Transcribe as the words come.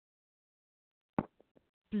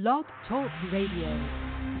Blog Talk Radio.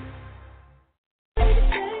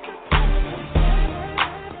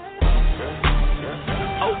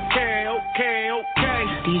 Okay.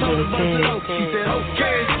 DJ She said,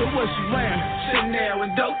 okay, so what she wearing? Chanel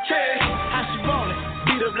and Dolce. How she want it?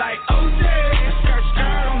 Beat up like OJ. Skirt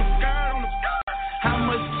on the skirt. How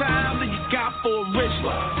much time do you got for a ritual?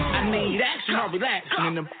 I need action or relaxing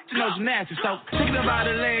and the nasty. So take it up out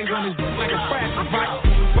the legs on this like a practice.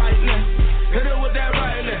 Right left. Hit it with that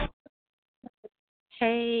right left.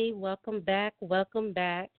 Hey, welcome back.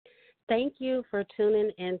 Thank you for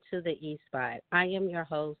tuning into the E-Spot. I am your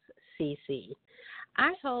host, CC.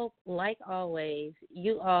 I hope, like always,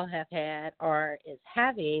 you all have had or is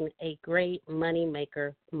having a great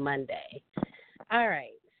Moneymaker Monday. All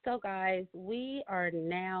right, so guys, we are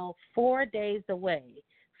now 4 days away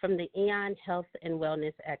from the Eon Health and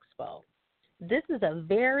Wellness Expo. This is a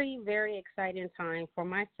very, very exciting time for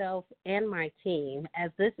myself and my team,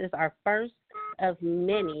 as this is our first of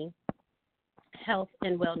many health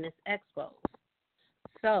and wellness expos.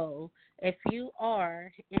 So if you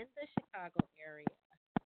are in the Chicago area,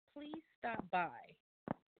 please stop by.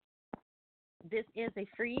 This is a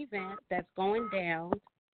free event that's going down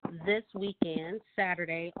this weekend,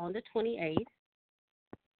 Saturday on the 28th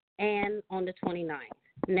and on the 29th.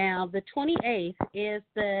 Now, the 28th is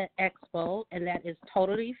the expo, and that is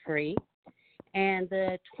totally free. And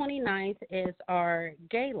the 29th is our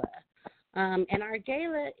gala. And our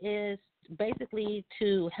gala is basically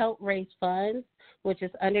to help raise funds, which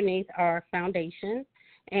is underneath our foundation.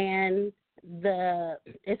 And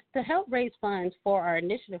it's to help raise funds for our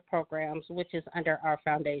initiative programs, which is under our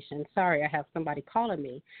foundation. Sorry, I have somebody calling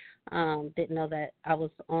me. Didn't know that I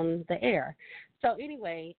was on the air. So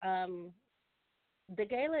anyway, the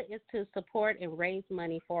gala is to support and raise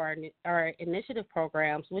money for our initiative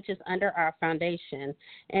programs, which is under our foundation.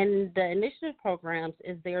 And the initiative programs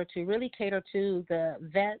is there to really cater to the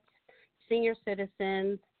vets, senior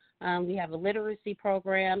citizens. We have a literacy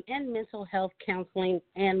program and mental health counseling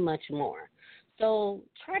and much more. So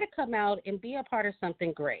try to come out and be a part of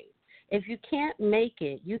something great. If you can't make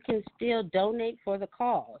it, you can still donate for the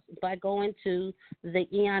cause by going to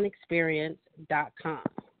theeonexperience.com.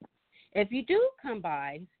 If you do come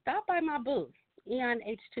by, stop by my booth, Eon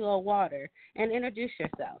H2O Water, and introduce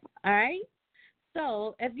yourself, all right?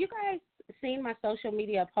 So if you guys seen my social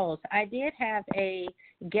media posts, I did have a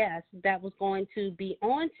guest that was going to be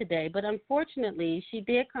on today, but unfortunately she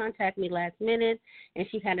did contact me last minute, and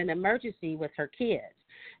she had an emergency with her kids.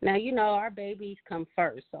 Now, you know, our babies come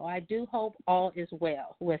first, so I do hope all is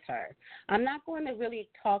well with her. I'm not going to really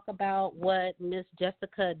talk about what Miss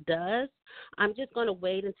Jessica does. I'm just going to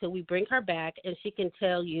wait until we bring her back, and she can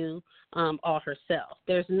tell you all herself.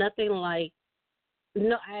 There's nothing like,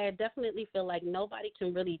 no, I definitely feel like nobody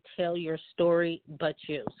can really tell your story but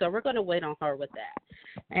you. So we're going to wait on her with that.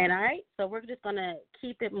 And all right, so we're just going to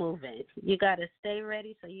keep it moving. You got to stay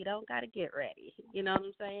ready so you don't got to get ready. You know what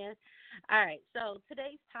I'm saying? All right, so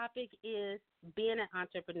today's topic is being an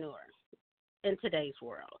entrepreneur in today's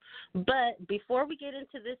world. But before we get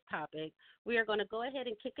into this topic, we are going to go ahead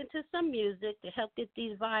and kick into some music to help get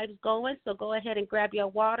these vibes going. So go ahead and grab your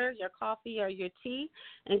water, your coffee, or your tea,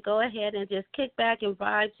 and go ahead and just kick back and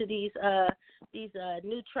vibe to these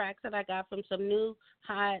new tracks that I got from some new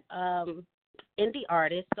hot indie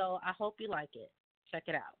artists. So I hope you like it. Check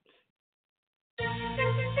it out.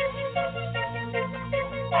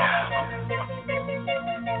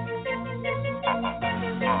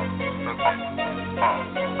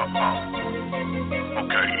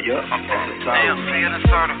 Okay, yep. Still feeling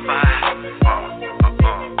certified.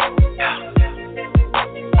 Yeah.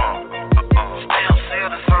 Still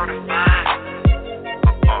feeling certified.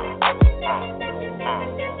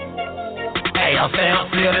 Hey, I'm still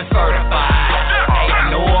feeling certified. Hey, I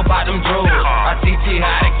know about them drugs. I teach you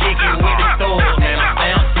how to kick it with the stores. Man, I'm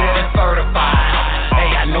still feeling certified. Hey,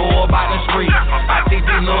 I know about the streets. I teach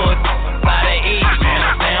you little how to eat. Man,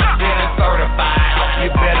 I'm still feeling certified. You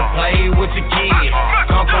better play with your kids.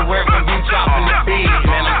 Come to work when you chopping the beat.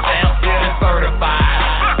 Man, I'm still feeling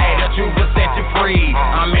certified. Hey, the truth will set you free.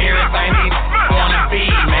 I'm everything these wanna be.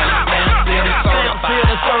 Man, I'm still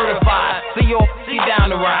feeling certified. See down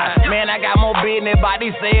the ride. Man, I got more business by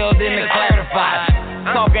these sales than the classified.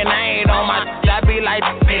 Talking, I ain't on my I be like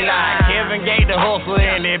Kevin Gates the hustler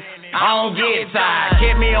in it. I don't get tired.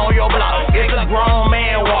 Keep me on your block. It's a grown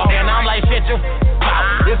man walking. I'm like, shit, your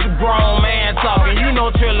it's a grown man talking. You know,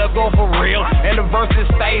 Trilla look go for real. And the verses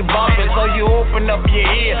stay bumping, so you open up your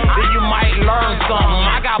ear, then you might learn something.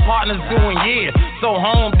 I got partners doing years, so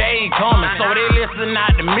home they ain't coming. So they listen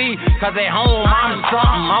out to me, cause at home I'm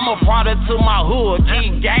something. I'm a product to my hood,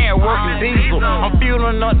 keep gas working diesel. I'm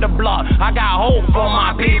fueling up the block, I got hope for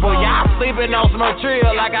my people. Y'all sleeping on some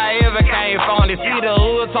material like I ever came from it. See the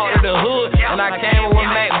hood, talk to the hood, and I came with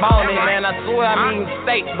Mac Boney. Man, I swear I mean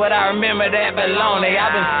steak, but I remember that baloney.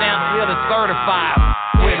 I've been stamped here to certified.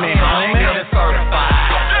 With me, homie, here to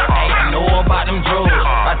certified. Hey, I know about them drugs.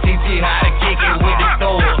 I teach you how to kick it with the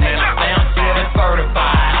stores. Man, I'm stamped here to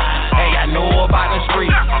certified. Hey, I know about the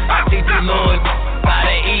streets. I teach you little how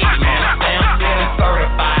to eat. Man, I'm stamped here to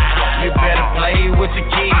certified. You better play with your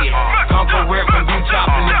kids. Come correct when you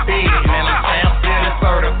chopping the bed. Man, I'm stamped here to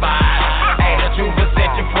certified. Hey, the truth will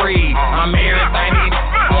set you free. I'm everything you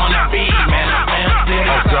wanna be. Man, I'm stamped here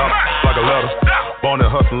to certified. Like a letter. Born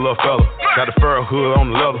and hustling, little fella. Got the fur hood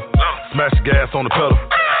on the leather. Smash the gas on the pedal.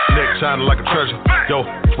 Neck shining like a treasure. Yo,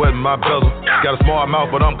 sweating my bezel. Got a small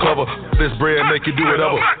mouth, but I'm clever. This bread make you do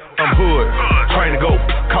whatever. I'm hood, train to go.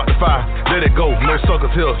 Caught the fire, let it go. No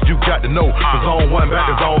suckers here, you got to know. The zone 1 back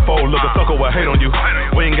to zone 4. Look, a sucker will hate on you.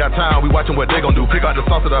 We ain't got time, we watching what they gon' do. Pick out the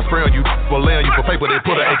sauce that I spray on you. For laying you for paper, they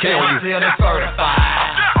put an AK on you.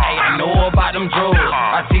 Hey, I know about them drugs.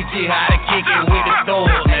 I teach you how to kick it with the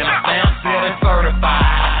stores. Man, I'm stamped, sealed, and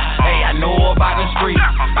certified. Hey, I know about the streets.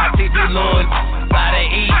 I teach you little how to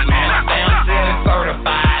eat. Man, I'm stamped, sealed, and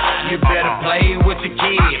certified. You better play with your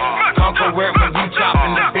kids. Come correct when you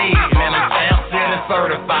chopping the bed. Man, I'm stamped, sealed, and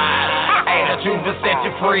certified. Hey, the truth will set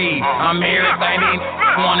you free. I'm everything you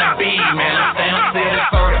wanna be. Man, I'm stamped, sealed, and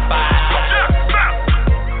certified.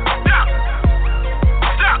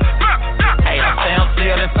 Hey, I'm stamped,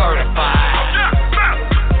 sealed, and certified.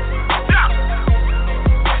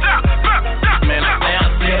 Man, I'm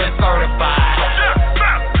stamped, sealed, and certified.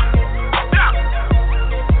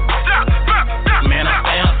 Man, I'm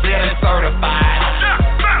stamped, sealed, and certified.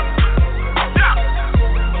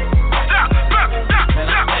 Man,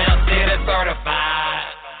 I'm stamped, sealed, and certified.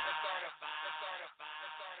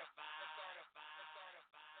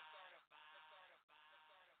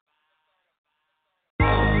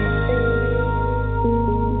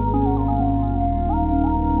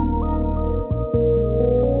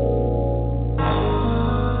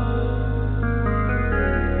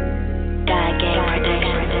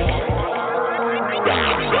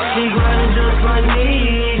 She grindin' just like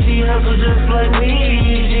me, she hustle just like me,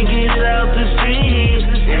 she get it out the streets,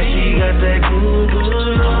 and she got that good,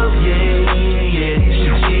 good love, yeah, yeah.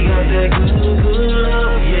 She got that good, good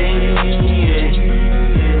love, yeah, yeah.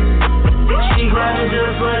 She grindin'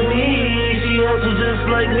 just like me, she hustle just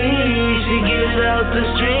like me, she get it out the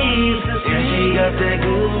streets, and she got that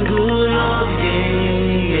good, good love,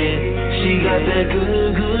 yeah, yeah. She got that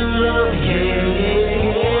good, good love, yeah,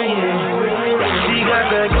 yeah. She got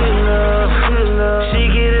that good love, she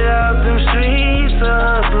get it out them streets,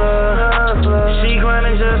 hustler. She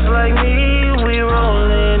grinding just like me, we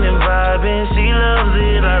rollin' and vibing. She loves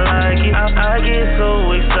it, I like it. I get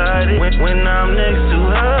so excited when I'm next to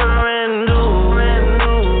her and new.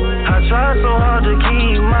 I try so hard to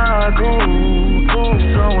keep my cool,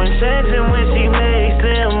 so enchanting when she makes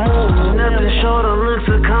them move. Nothing short of looks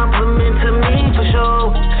a compliment to me for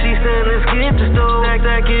sure. She said let's get the stove,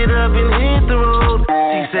 stack it up and hit the road.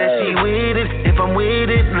 She said she with it, if I'm with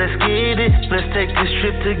it, let's get it. Let's take this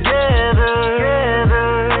trip together,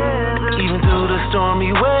 even through the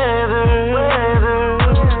stormy weather.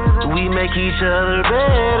 We make each other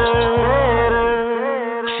better.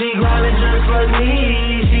 She grindin' just like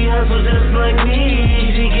me, she hustle just like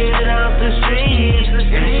me, she get it out the streets,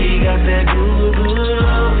 and she got that good, good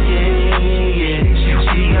love, yeah, yeah.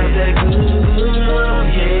 She got that good, good love,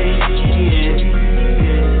 yeah, yeah.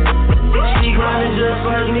 She grindin' just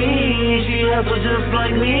like me, she hustle just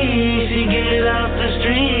like me, she get it out the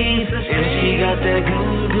streets, and she got that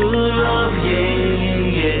good, good love, yeah,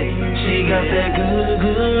 yeah. She got that good,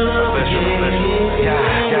 good love, yeah.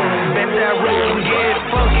 Bet that rhythm get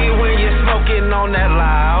funky when you're smoking on that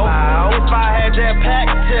loud. If I had that pack,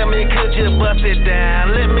 tell me could you bust it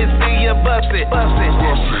down? Let me see you bust it.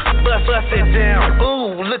 Bust it down.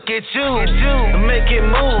 Ooh, look at you. Making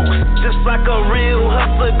moves just like a real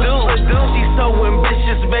hustler do. She's so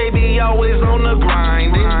ambitious, baby, always on the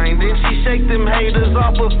grind. She shake them haters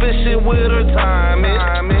off, efficient with her timing.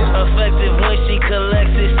 Effective when she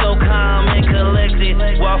collects it, so calm and collected,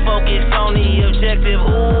 while focused on the objective.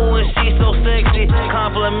 Ooh, and she so sexy,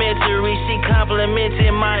 complimentary. She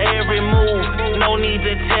complimenting my every move. No need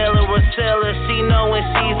to tell her or sell her, she know when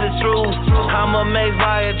she's the truth. I'm amazed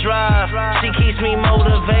by her drive, she keeps me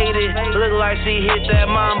motivated. Look like she hit that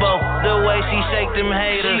mambo. The way she shake them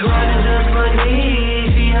haters. She grinding just like me.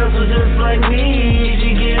 She hustle just like me.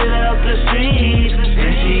 She get it out the streets.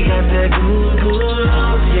 And she got that good, good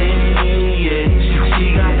love, yeah, yeah.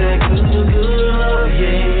 She got that good, good love,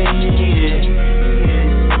 yeah, yeah.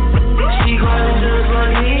 She grinding just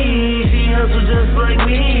like me. She hustle just like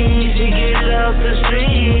me. She get it out the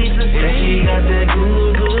streets. And she got that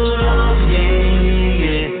good, good love, yeah,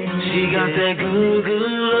 yeah. She got that good, good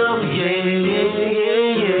love, yeah, yeah, yeah,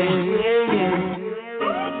 yeah, yeah.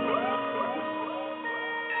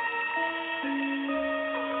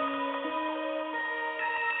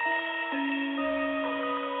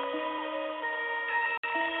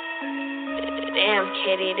 Damn,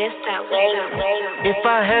 Kitty, this that way. If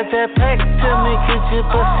I had that pack, tell me, could you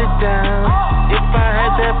bust it down? If I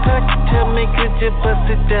had that pack, tell me, could you bust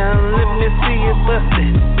it down? Let me see you bust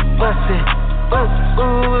it, bust it, bust,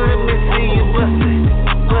 ooh, let me see you bust it,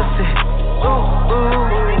 bust it, ooh, ooh.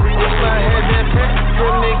 If I had that pack,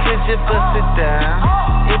 tell me, could you bust it down?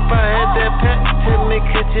 If I had that pack, tell me,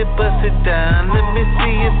 could you bust it down? Let me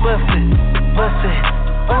see you bust it,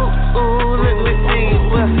 ooh, ooh, let me see you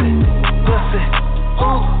bust it,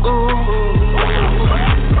 ooh, ooh.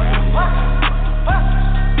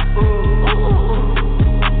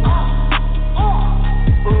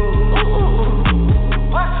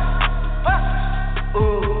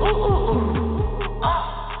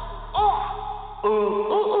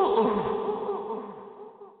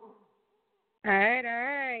 All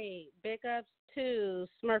right. Big ups to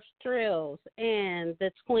Smurf Trills and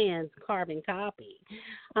the twins Carbon Copy.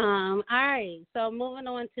 All right. So moving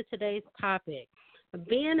on to today's topic,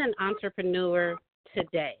 being an entrepreneur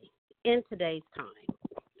today, in today's time.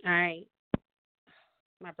 All right.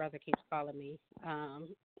 My brother keeps calling me.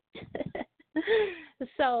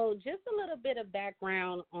 So just a little bit of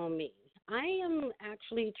background on me. I am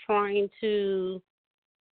actually trying to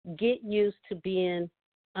get used to being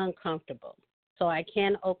uncomfortable so I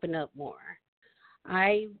can open up more.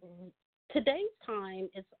 Today's time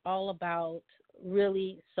is all about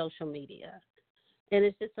really social media, and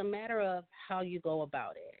it's just a matter of how you go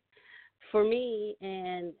about it. For me,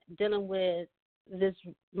 and dealing with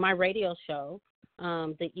my radio show,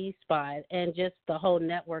 the E-Spot, and just the whole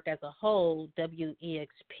network as a whole,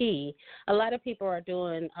 WEXP, a lot of people are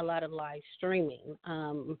doing a lot of live streaming.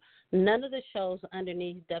 None of the shows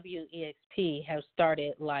underneath WEXP have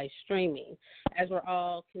started live streaming, as we're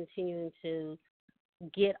all continuing to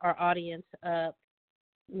get our audience up,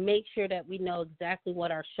 make sure that we know exactly what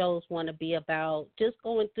our shows want to be about, just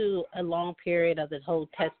going through a long period of this whole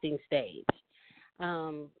testing stage.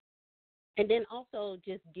 And then also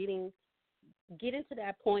just getting to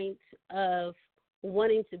that point of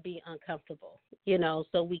wanting to be uncomfortable,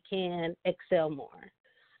 so we can excel more.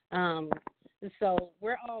 So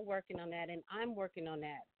we're all working on that, and I'm working on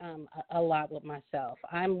that a lot with myself.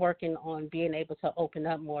 I'm working on being able to open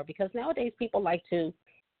up more, because nowadays people like to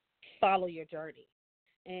follow your journey.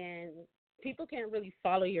 And people can't really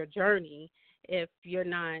follow your journey if you're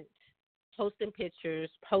not posting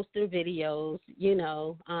pictures, posting videos.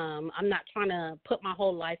 I'm not trying to put my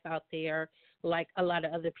whole life out there like a lot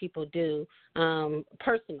of other people do.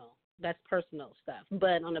 Personal, that's personal stuff.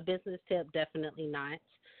 But on a business tip, definitely not.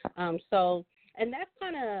 And that's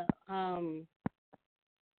kind of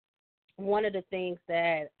one of the things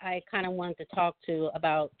that I kind of wanted to talk to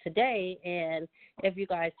about today. And if you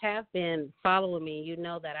guys have been following me, you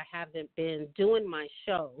know that I haven't been doing my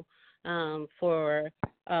show for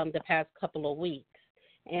the past couple of weeks.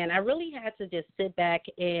 And I really had to just sit back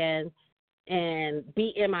and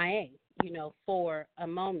be MIA, for a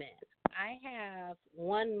moment. I have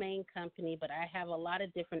one main company, but I have a lot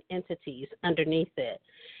of different entities underneath it.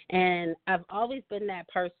 And I've always been that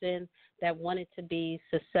person that wanted to be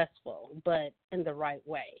successful, but in the right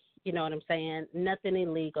way. You know what I'm saying? Nothing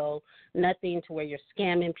illegal, nothing to where you're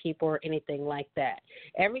scamming people or anything like that.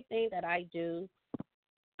 Everything that I do,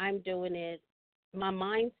 I'm doing it. My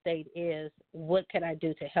mind state is, what can I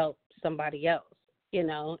do to help somebody else?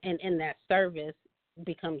 And in that service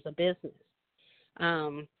becomes a business.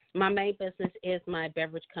 My main business is my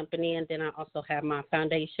beverage company, and then I also have my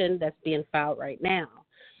foundation that's being filed right now.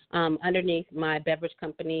 Underneath my beverage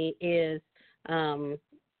company is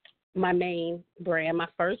my main brand, my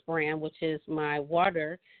first brand, which is my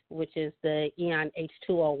water, which is the Eon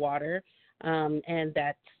H2O water, and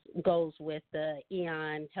that goes with the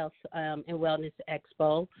Eon Health and Wellness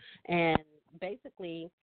Expo. And basically,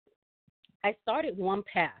 I started one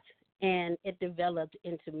path, and it developed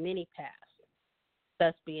into many paths,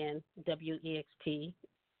 thus being WEXP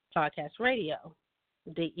Podcast Radio,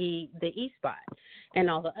 the E-Spot, and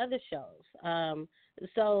all the other shows.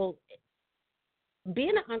 So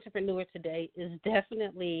being an entrepreneur today is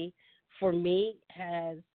definitely, for me,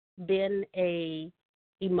 has been a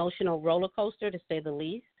emotional roller coaster, to say the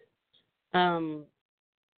least. Um,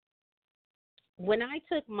 when I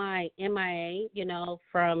took my MIA,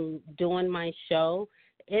 from doing my show,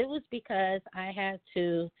 it was because I had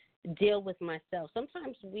to deal with myself.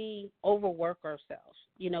 Sometimes we overwork ourselves.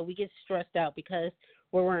 We get stressed out because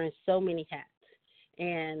we're wearing so many hats.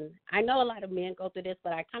 And I know a lot of men go through this,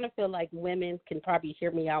 but I kind of feel like women can probably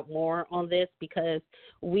hear me out more on this because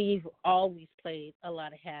we've always played a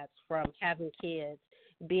lot of hats, from having kids,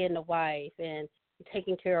 being the wife, and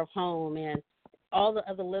taking care of home, and all the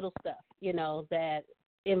other little stuff, that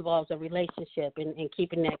involves a relationship, and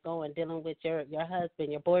keeping that going, dealing with your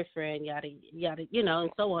husband, your boyfriend, yada, yada,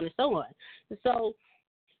 and so on and so on. So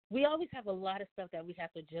we always have a lot of stuff that we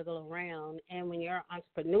have to juggle around. And when you're an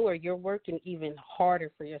entrepreneur, you're working even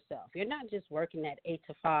harder for yourself. You're not just working at 8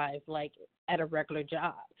 to 5 like at a regular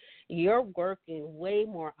job. You're working way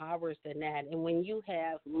more hours than that. And when you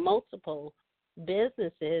have multiple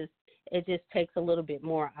businesses, it just takes a little bit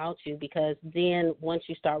more out you, because then once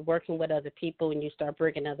you start working with other people and you start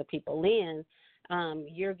bringing other people in,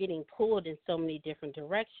 you're getting pulled in so many different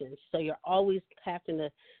directions. So you're always having to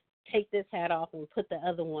take this hat off and put the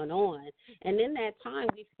other one on. And in that time,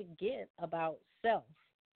 we forget about self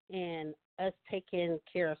and us taking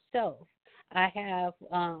care of self. I have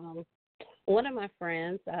one of my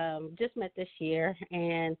friends just met this year,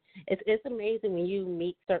 and it's amazing when you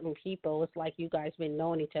meet certain people. It's like you guys been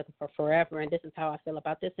knowing each other for forever, and this is how I feel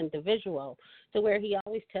about this individual, to where he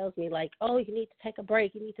always tells me, like, oh, you need to take a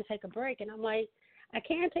break, you need to take a break. And I'm like, I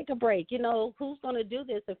can't take a break. Who's going to do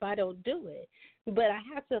this if I don't do it? But I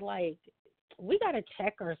have to, we got to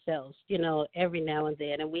check ourselves, every now and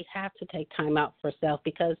then, and we have to take time out for self,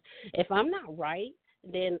 because if I'm not right,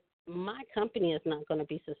 then my company is not going to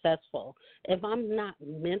be successful. If I'm not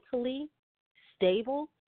mentally stable,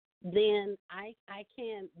 then I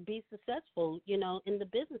can't be successful, in the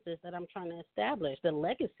businesses that I'm trying to establish, the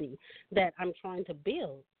legacy that I'm trying to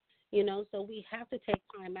build, so we have to take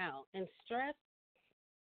time out. And stress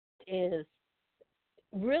is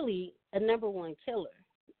really a number one killer.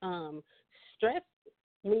 Stress,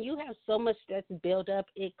 when you have so much stress build up,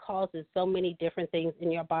 it causes so many different things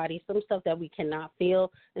in your body, some stuff that we cannot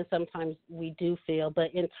feel, and sometimes we do feel,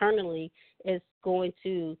 but internally it's going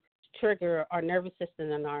to trigger our nervous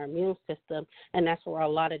system and our immune system, and that's where a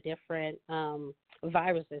lot of different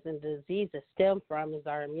viruses and diseases stem from, is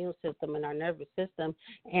our immune system and our nervous system.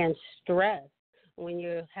 And stress, when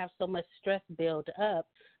you have so much stress build up,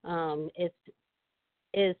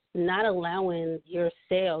 it's not allowing your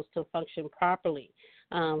cells to function properly,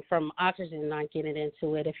 from oxygen not getting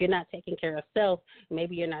into it. If you're not taking care of self,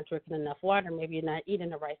 maybe you're not drinking enough water, maybe you're not eating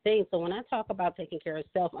the right thing. So when I talk about taking care of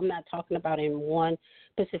self, I'm not talking about in one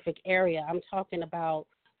specific area. I'm talking about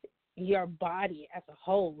your body as a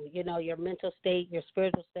whole, your mental state, your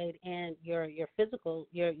spiritual state, and your physical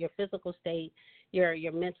state,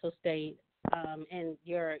 your mental state, and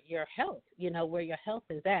your health, where your health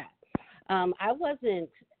is at. I wasn't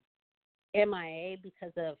MIA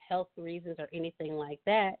because of health reasons or anything like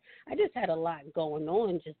that. I just had a lot going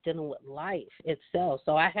on, just dealing with life itself.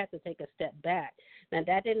 So I had to take a step back. Now,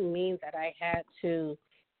 that didn't mean that I had to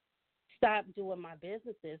stop doing my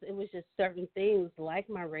businesses. It was just certain things like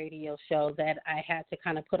my radio show that I had to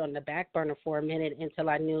kind of put on the back burner for a minute until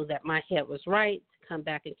I knew that my head was right to come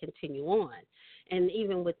back and continue on. And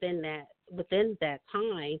even within that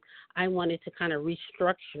time, I wanted to kind of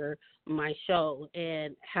restructure my show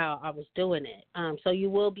and how I was doing it. So you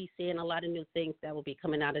will be seeing a lot of new things that will be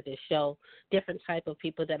coming out of this show, different type of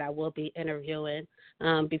people that I will be interviewing.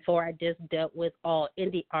 Before, I just dealt with all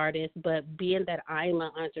indie artists, but being that I'm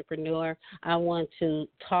an entrepreneur, I want to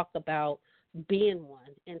talk about being one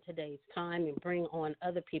in today's time and bring on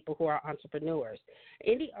other people who are entrepreneurs.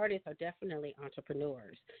 Indie artists are definitely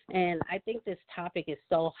entrepreneurs, and I think this topic is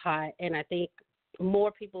so hot, and I think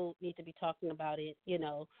more people need to be talking about it,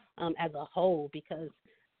 as a whole, because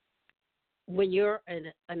when you're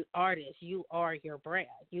an artist, you are your brand,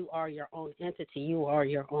 you are your own entity, you are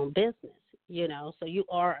your own business, so you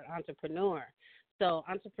are an entrepreneur. So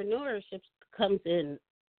entrepreneurship comes in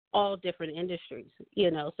all different industries,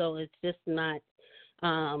 so it's just not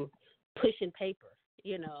pushing paper,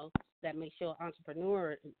 that makes you an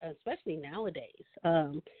entrepreneur, especially nowadays.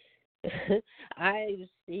 I've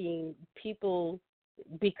seen people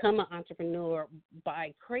become an entrepreneur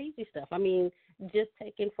by crazy stuff. I mean, just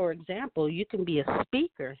taking, for example, you can be a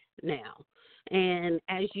speaker now, and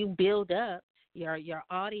as you build up, your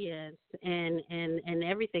audience and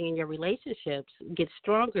everything in your relationships get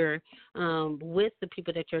stronger with the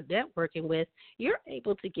people that you're networking with, you're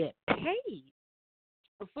able to get paid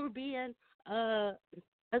for being a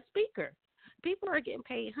speaker. People are getting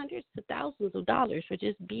paid hundreds of thousands of dollars for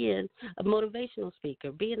just being a motivational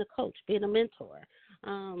speaker, being a coach, being a mentor.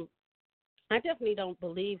 I definitely don't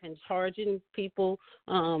believe in charging people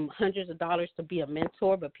hundreds of dollars to be a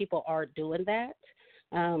mentor, but people are doing that.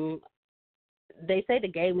 They say the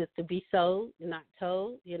game is to be sold, not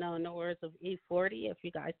told, in the words of E40, if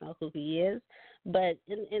you guys know who he is. But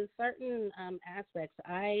in certain aspects,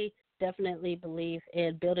 I definitely believe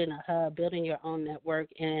in building a hub, building your own network,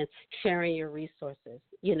 and sharing your resources,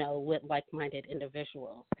 with like-minded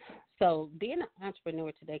individuals. So being an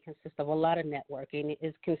entrepreneur today consists of a lot of networking.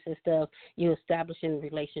 It consists of you establishing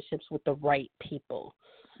relationships with the right people.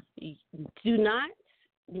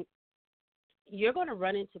 You're going to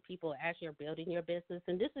run into people as you're building your business,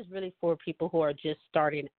 and this is really for people who are just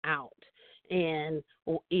starting out and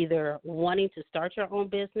either wanting to start your own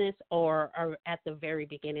business or are at the very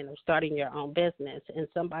beginning of starting your own business. And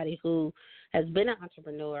somebody who has been an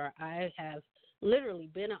entrepreneur, I have literally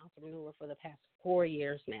been an entrepreneur for the past 4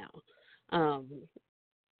 years now.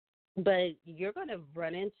 But you're going to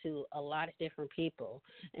run into a lot of different people.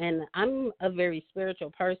 And I'm a very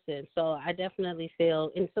spiritual person, so I definitely feel,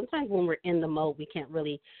 and sometimes when we're in the mode, we can't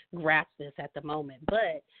really grasp this at the moment,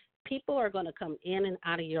 but people are going to come in and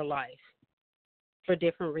out of your life for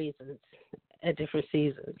different reasons at different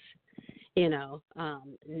seasons.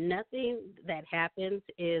 Nothing that happens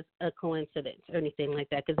is a coincidence or anything like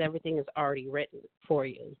that, because everything is already written for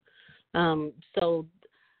you. So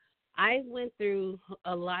I went through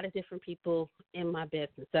a lot of different people in my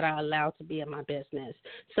business that I allowed to be in my business.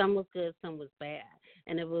 Some was good, some was bad.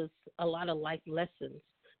 And it was a lot of life lessons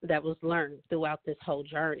that was learned throughout this whole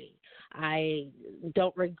journey. I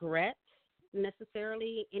don't regret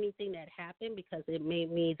necessarily anything that happened, because it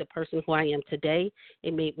made me the person who I am today.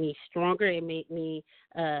 It made me stronger. It made me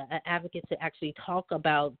an advocate to actually talk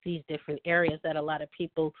about these different areas that a lot of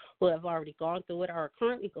people who have already gone through it or are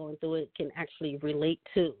currently going through it can actually relate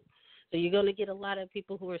to. So you're going to get a lot of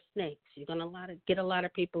people who are snakes. You're going to get a lot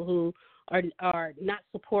of people who are not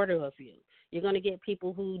supportive of you. You're going to get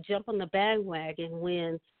people who jump on the bandwagon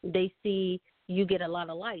when they see you get a lot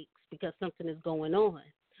of likes because something is going on.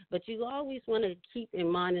 But you always want to keep in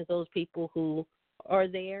mind of those people who are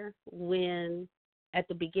there when at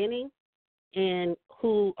the beginning and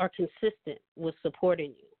who are consistent with supporting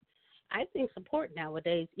you. I think support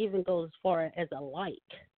nowadays even goes as far as a like.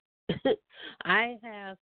 I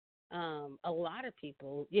have a lot of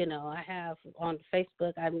people, I have on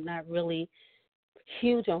Facebook. I'm not really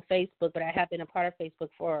huge on Facebook, but I have been a part of Facebook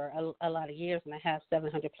for a lot of years, and I have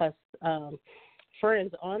 700 plus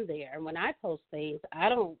friends on there. And when I post things, I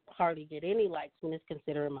don't hardly get any likes when it's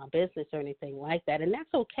considering my business or anything like that, and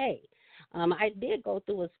that's okay. I did go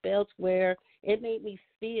through a spell where it made me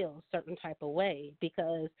feel a certain type of way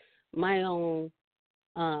because my own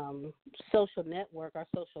social network, our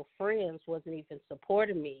social friends wasn't even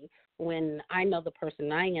supporting me when I know the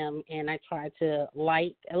person I am, and I try to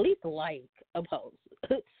at least like a post.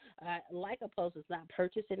 Like a post is not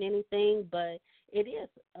purchasing anything, but it is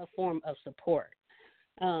a form of support.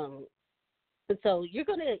 So you're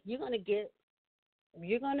gonna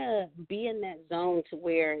be in that zone to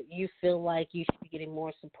where you feel like you should be getting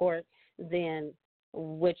more support than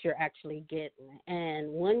what you're actually getting.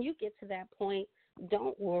 And when you get to that point,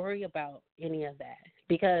 don't worry about any of that,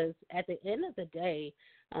 because at the end of the day,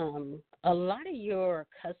 a lot of your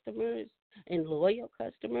customers and loyal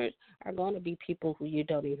customers are going to be people who you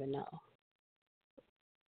don't even know.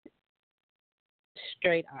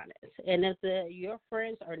 Straight honest. And if your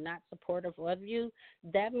friends are not supportive of you,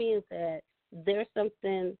 that means that there's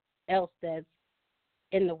something else that's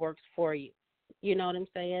in the works for you. You know what I'm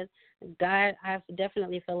saying? God, I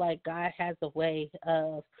definitely feel like God has a way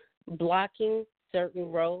of blocking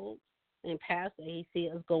certain roads and paths that he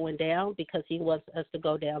sees us going down because he wants us to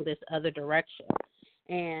go down this other direction.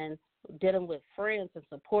 And dealing with friends and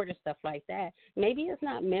support and stuff like that, maybe it's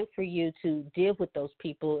not meant for you to deal with those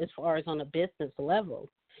people as far as on a business level.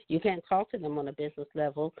 You can't talk to them on a business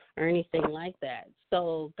level or anything like that.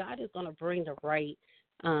 So God is going to bring the right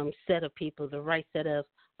set of people, the right set of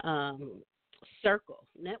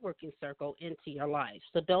networking circle into your life.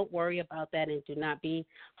 So don't worry about that, and do not be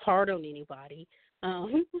hard on anybody.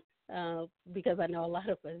 Because I know a lot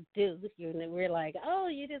of us do. We're like, oh,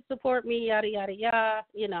 you didn't support me, yada, yada, yada.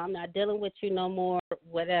 I'm not dealing with you no more,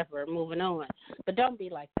 whatever, moving on. But don't be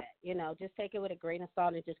like that. Just take it with a grain of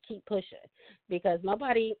salt and just keep pushing. Because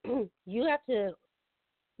you have to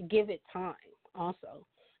give it time. also.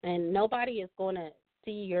 And nobody is going to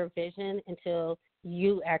see your vision until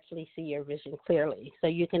you actually see your vision clearly. So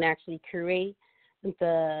you can actually create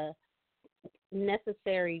the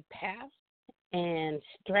necessary paths and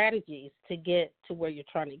strategies to get to where you're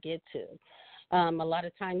trying to get to. A lot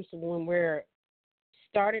of times when we're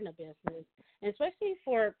starting a business, especially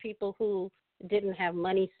for people who didn't have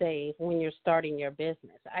money saved when you're starting your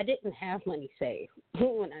business. I didn't have money saved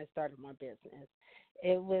when I started my business.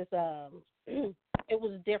 It was it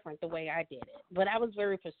was different the way I did it, but I was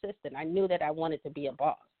very persistent. I knew that I wanted to be a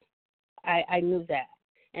boss. I knew that,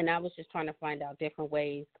 and I was just trying to find out different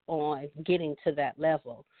ways on getting to that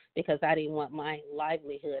level because I didn't want my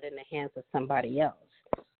livelihood in the hands of somebody else.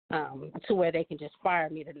 To where they can just fire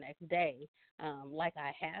me the next day, like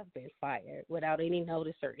I have been fired without any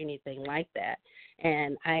notice or anything like that.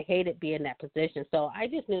 And I hated being in that position. So I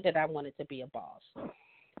just knew that I wanted to be a boss.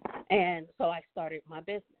 And so I started my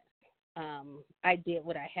business. I did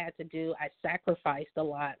what I had to do. I sacrificed a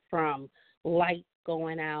lot from lights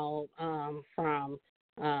going out, from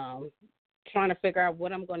trying to figure out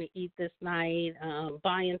what I'm going to eat this night,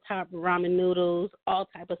 buying top ramen noodles, all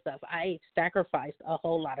type of stuff. I sacrificed a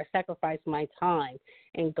whole lot. I sacrificed my time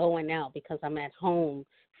and going out because I'm at home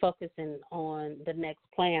focusing on the next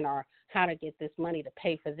plan or how to get this money to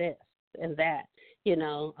pay for this and that,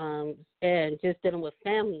 and just dealing with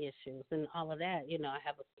family issues and all of that. I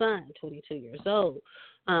have a son, 22 years old,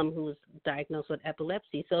 who was diagnosed with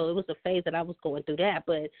epilepsy. So it was a phase that I was going through that.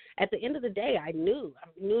 But at the end of the day, I knew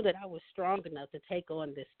that I was strong enough to take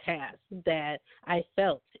on this task that I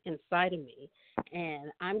felt inside of me.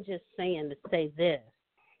 And I'm just saying to say this,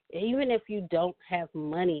 even if you don't have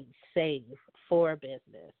money saved for a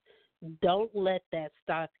business, don't let that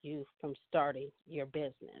stop you from starting your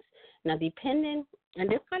business. Now, and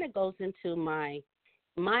this kind of goes into my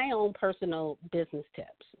own personal business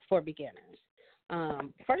tips for beginners.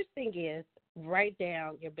 First thing is write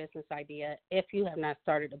down your business idea if you have not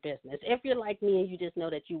started a business. If you're like me and you just know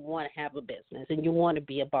that you want to have a business and you want to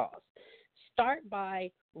be a boss, start by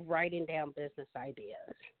writing down business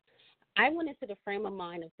ideas. I went into the frame of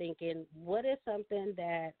mind of thinking, what is something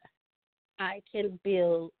that I can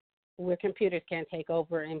build where computers can't take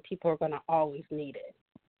over and people are going to always need it?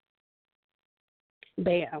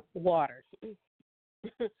 Bam, water.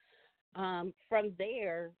 From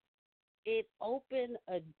there, it opened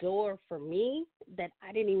a door for me that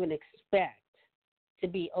I didn't even expect to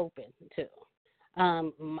be open to.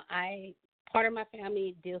 Part of my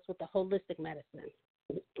family deals with the holistic medicine.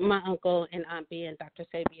 My uncle and aunt being Dr.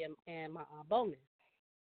 Sabian and my aunt Bowman.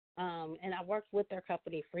 And I worked with their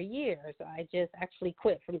company for years. I just actually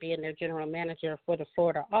quit from being their general manager for the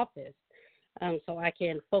Florida office so I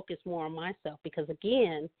can focus more on myself because,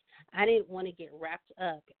 again, I didn't want to get wrapped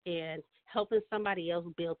up in helping somebody else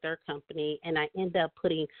build their company, and I end up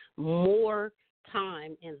putting more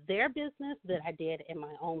time in their business than I did in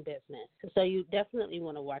my own business. So you definitely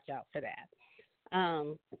want to watch out for that.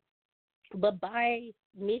 But by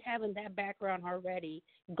me having that background already,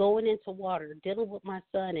 going into water, dealing with my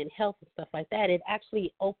son and health and stuff like that, it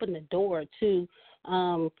actually opened the door to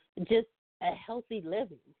just a healthy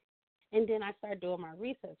living. And then I started doing my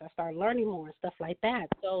research. I started learning more and stuff like that.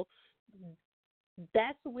 So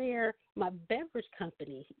that's where my beverage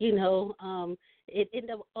company, it ended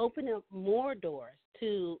up opening up more doors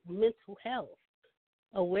to mental health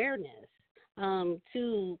awareness,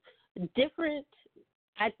 to different.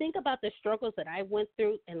 I think about the struggles that I went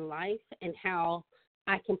through in life and how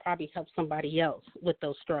I can probably help somebody else with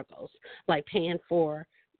those struggles, like paying for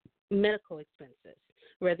medical expenses,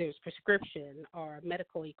 whether it's prescription or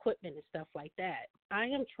medical equipment and stuff like that. I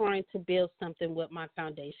am trying to build something with my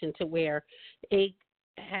foundation to where it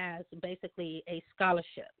has basically a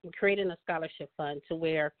scholarship. I'm creating a scholarship fund to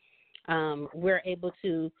where we're able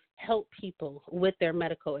to help people with their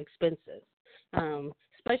medical expenses,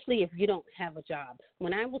 especially if you don't have a job.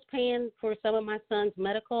 When I was paying for some of my son's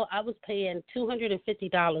medical, I was paying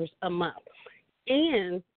 $250 a month.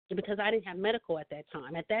 And because I didn't have medical at that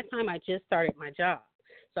time. At that time, I just started my job.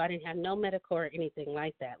 So I didn't have no medical or anything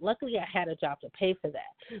like that. Luckily, I had a job to pay for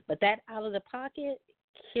that. But that out of the pocket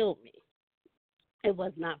killed me. It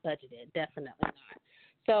was not budgeted, definitely not.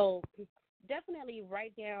 So definitely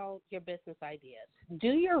write down your business ideas. Do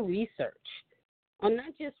your research on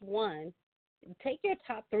not just one. Take your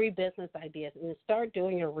top 3 business ideas and start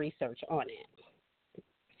doing your research on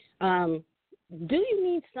it. Do you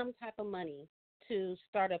need some type of money to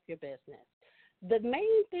start up your business? the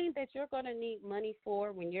main thing that you're going to need money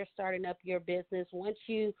for when you're starting up your business, once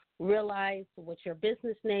you realize what your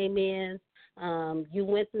business name is, you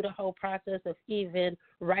went through the whole process of even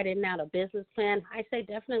writing out a business plan, I say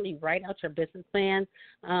definitely write out your business plan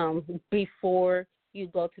before you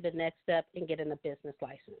go to the next step and getting a business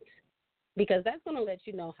license, because that's going to let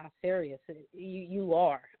you know how serious you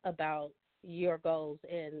are about your goals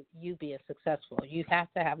and you being successful. You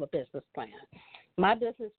have to have a business plan. My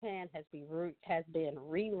business plan has been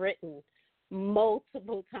rewritten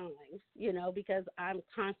multiple times, because I'm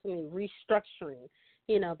constantly restructuring,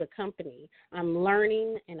 the company. I'm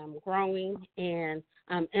learning and I'm growing and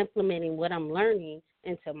I'm implementing what I'm learning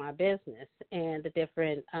into my business and the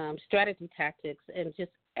different strategy tactics and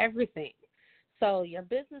just everything. So your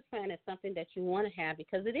business plan is something that you want to have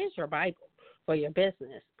because it is your Bible for your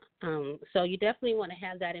business. So you definitely want to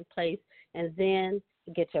have that in place and then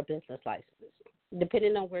get your business license.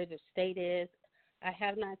 Depending on where the state is, I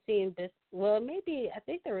have not seen this. Well, maybe I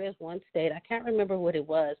think there is one state. I can't remember what it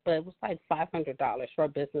was, but it was like $500 for a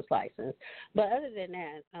business license. But other than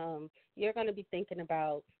that, you're going to be thinking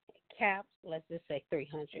about caps, let's just say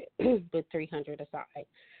 300, put 300 aside.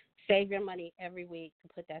 Save your money every week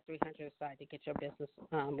to put that 300 aside to get your business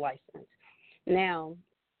license. Now,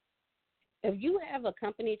 if you have a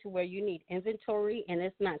company to where you need inventory and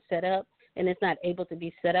it's not set up and it's not able to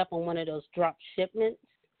be set up on one of those drop shipments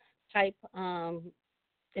type,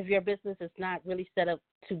 if your business is not really set up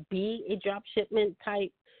to be a drop shipment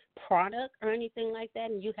type product or anything like that,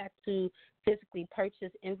 and you have to physically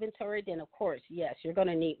purchase inventory, then of course, yes, you're going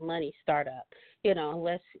to need money startup,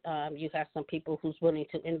 unless you have some people who's willing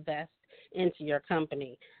to invest into your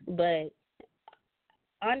company. But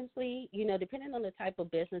honestly, depending on the type of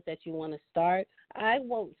business that you want to start, I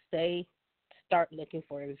won't say start looking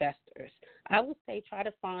for investors. I would say try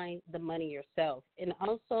to find the money yourself, and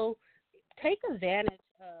also take advantage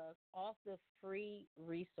of all the free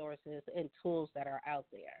resources and tools that are out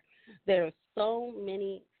there. There are so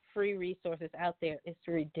many free resources out there, it's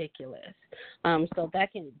ridiculous. So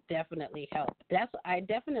that can definitely help. I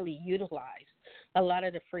definitely utilize a lot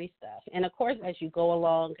of the free stuff. And, of course, as you go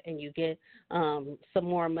along and you get some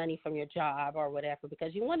more money from your job or whatever,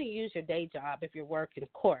 because you want to use your day job if you're working,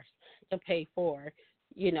 of course, to pay for,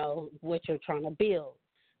 what you're trying to build.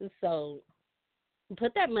 So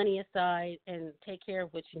put that money aside and take care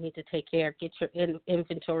of what you need to take care of. Get your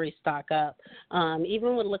inventory stock up.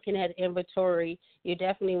 Even when looking at inventory, you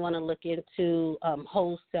definitely want to look into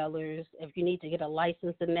wholesalers. If you need to get a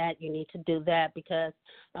license in that, you need to do that because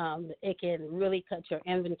it can really cut your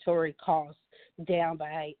inventory costs down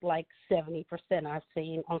by like 70%, I've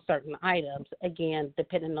seen on certain items, again,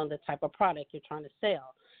 depending on the type of product you're trying to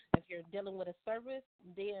sell. If you're dealing with a service,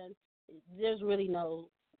 then there's really no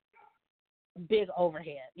big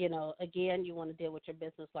overhead. Again, you want to deal with your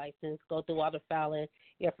business license, go through all the filing,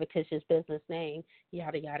 your fictitious business name,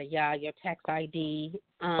 yada, yada, yada, your tax ID,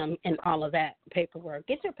 and all of that paperwork.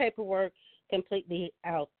 Get your paperwork completely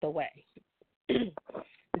out the way.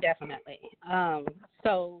 Definitely.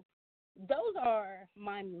 So those are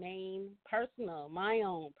my own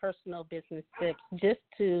personal business tips just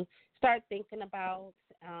to start thinking about,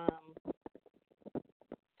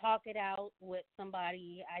 talk it out with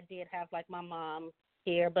somebody. I did have like my mom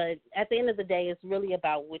here, but at the end of the day, it's really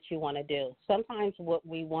about what you want to do. Sometimes what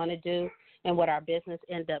we want to do and what our business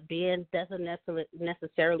end up being doesn't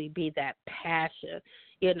necessarily be that passion,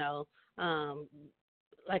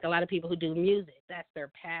 like a lot of people who do music, that's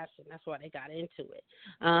their passion. That's why they got into it.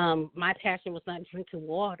 My passion was not drinking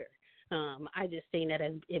water. I just seen it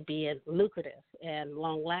as it being lucrative and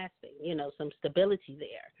long-lasting, some stability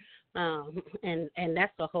there. And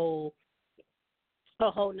that's a whole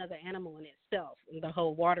nother animal in itself, the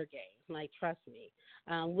whole water game. Like, trust me.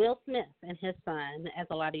 Will Smith and his son, as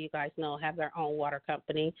a lot of you guys know, have their own water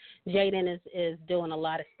company. Jaden is doing a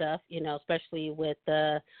lot of stuff, especially with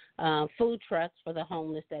the food trucks for the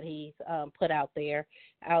homeless that he's put out there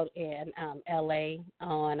out in L.A.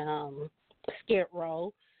 on Skid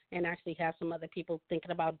Row, and actually have some other people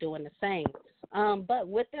thinking about doing the same. But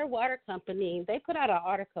with their water company, they put out an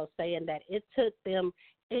article saying that it took them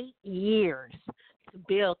 8 years to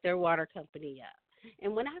build their water company up.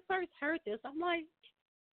 And when I first heard this, I'm like,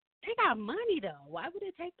 they got money, though. Why would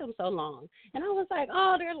it take them so long? And I was like,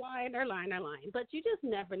 oh, they're lying. But you just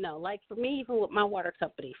never know. Like, for me, even with my water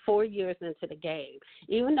company, 4 years into the game,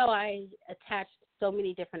 even though I attached so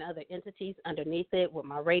many different other entities underneath it with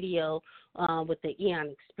my radio, with the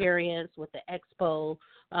Eon Experience, with the Expo,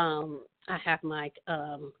 I have my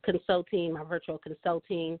consulting, my virtual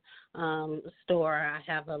consulting store. I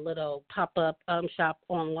have a little pop-up shop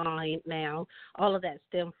online now. All of that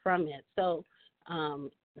stems from it. So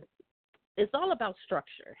It's all about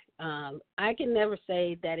structure. I can never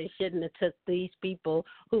say that it shouldn't have took these people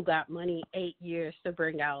who got money 8 years to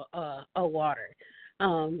bring out a water.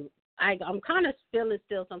 I'm kind of feeling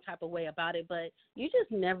still some type of way about it, but you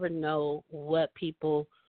just never know what people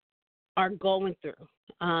are going through,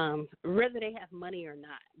 whether they have money or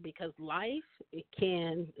not, because life, it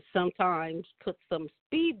can sometimes put some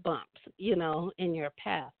speed bumps, in your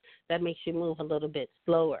path that makes you move a little bit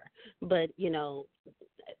slower. But,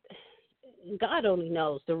 God only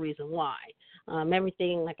knows the reason why.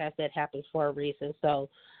 Everything, like I said, happens for a reason. So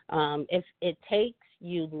if it takes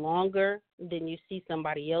you longer than you see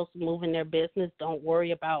somebody else moving their business, don't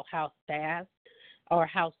worry about how fast or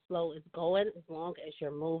how slow it's going, as long as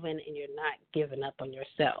you're moving and you're not giving up on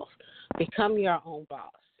yourself. Become your own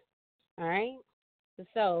boss. All right?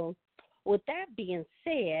 So with that being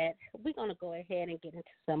said, we're going to go ahead and get into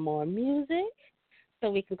some more music so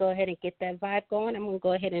we can go ahead and get that vibe going. I'm going to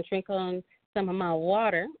go ahead and drink on some of my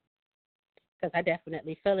water because I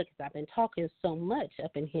definitely feel it because I've been talking so much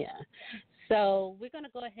up in here. So we're going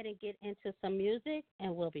to go ahead and get into some music,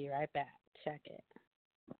 and we'll be right back. Check it.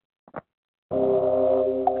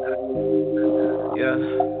 Yeah.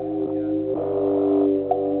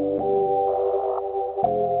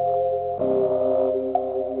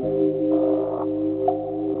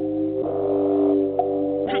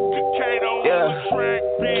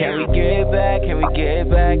 Can we get back? Can we get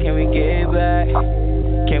back? Can we get back?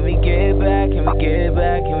 Can we get back? Can we get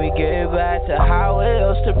back? Can we get back to how it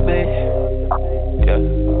used to be? Yeah.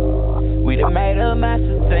 We done made a mess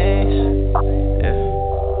of things.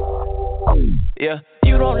 Yeah.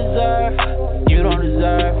 You don't deserve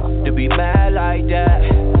to be mad like that.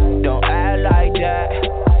 Don't act like that.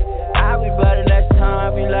 I'll be better next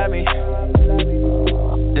time if you let me.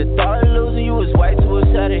 The thought of losing you is way too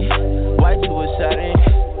upsetting. Way too upsetting.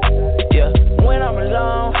 Yeah. When I'm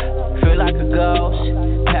alone, feel like a ghost,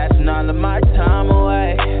 passing all of my time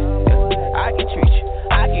away. Yeah. I can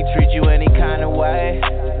treat you any kind of way.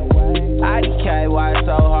 IDK, why it's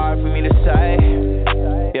so hard for me to say?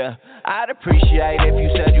 Yeah. I'd appreciate if you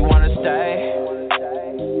said you wanna stay,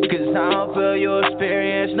 'cause I don't feel you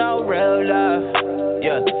experience no real love.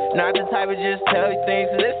 Yeah, not the type of just tell you things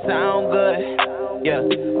that it sound good. Yeah,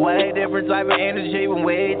 way different type of energy when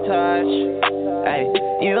we touch. Hey,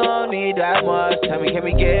 you don't need that much. Tell me, can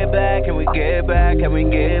we get back? Can we get back? Can we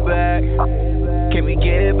get back? Can we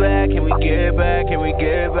get back? Can we get back? Can we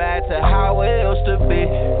get back to how it used to be?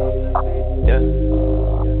 Yeah.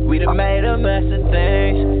 We done made a mess of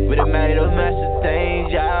things. We done made a mess of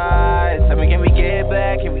things, yeah. Tell me, can we get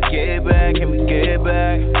back? Can we get back? Can we get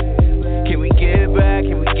back? Can we get back?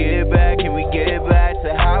 Can we get back? Can we get back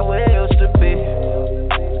to how it used to be?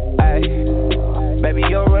 Ay, baby,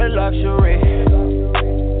 you're a luxury.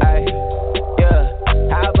 Ay, yeah.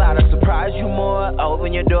 How about I surprise you more?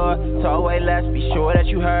 Open your door, so wait, let's be sure that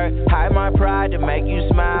you heard. Hide my pride to make you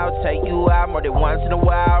smile. Take you out more than once in a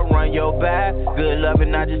while. Run your back. Good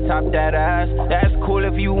loving, I just top that ass. That's cool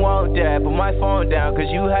if you want that. Put my phone down,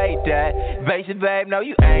 'cause you hate that. Basic, babe, no,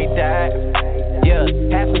 you ain't that. Yeah,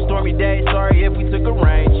 had some stormy days. Sorry if we took a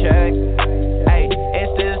rain check. Hey,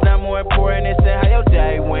 it's not more important. It's how your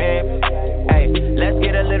day went. Hey, let's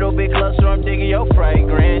get a little bit closer. I'm digging your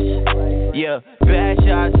fragrance. Yeah, bad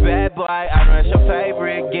shots, bad bite. I know it's your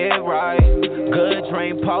favorite. Get right. Good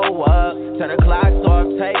dream, pull up. Turn the clocks off,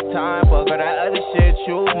 take time. Fuck all that other shit,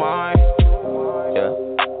 you mine. Yeah.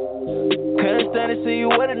 Couldn't stand to see you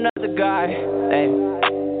with another guy. Hey,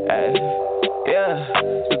 hey, yeah.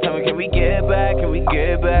 So tell me, can we get back? Can we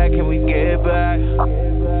get back? Can we get back?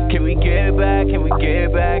 Can we get back? Can we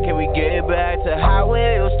get back? Can we get back to how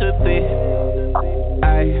it used to be?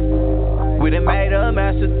 Ay, we done made a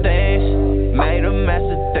mess of things. Made a mess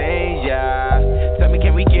of things, yeah. Tell me,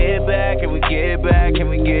 can we get back? Can we get back? Can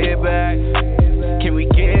we get back? Can we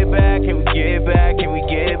get back? Can we get back? Can we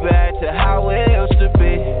get back to how it used to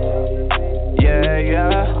be? Yeah,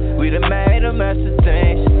 yeah. We done made a mess of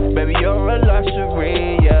things. Baby, you're a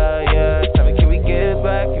luxury, yeah, yeah. Tell me, can we get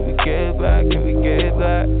back? Can we get back? Can we get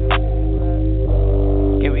back?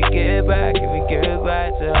 Can we get back? Can we get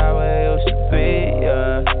back to how it used to be?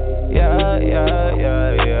 Yeah, yeah, yeah,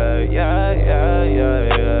 yeah, yeah, yeah, yeah, yeah,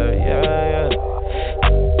 yeah, yeah.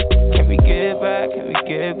 Can we get back? Can we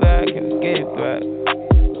get back? Can we get back?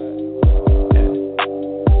 Yeah.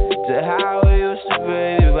 To how it used to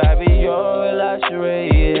be, baby, you're a luxury,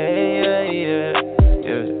 yeah, yeah, yeah,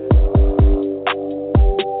 yeah.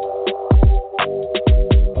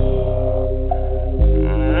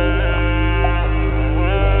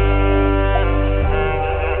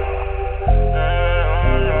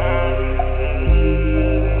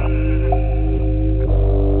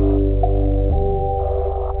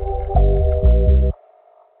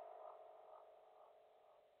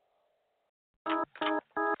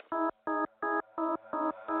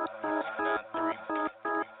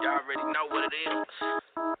 what it is.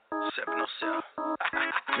 707.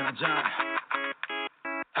 John.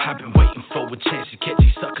 I've been waiting for a chance to catch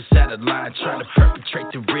these suckers out of line. Trying to perpetrate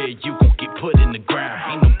the real, you gon' get put in the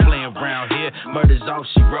ground. Ain't no playing around here, murder's all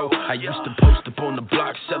she wrote. I used to post up on the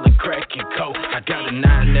block selling crack and coke. I got a 9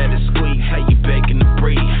 at a squeeze, how you begging to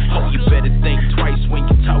breathe? Oh, you better think twice when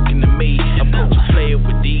you talking to me. Approach a player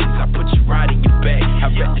with these, I put you right in your back. I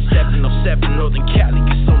read the 707, Northern Cali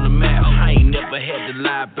gets on the map. I ain't never had to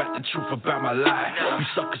lie about the truth about my life. You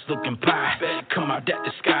suckers looking pie, better come out that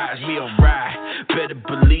disguise, we alright. Better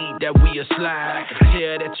believe that we a slide. I can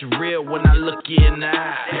tell that you're real when I look you in the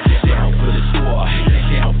eye. Down for the squad,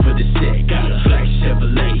 down for the set. Got a black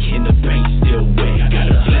Chevrolet and the paint still wet. Got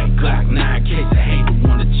a black Glock 9 case a hater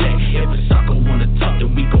wanna check. If a sucker wanna talk,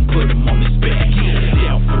 then we gon' put him on his back.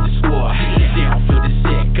 Down for the squad, down for the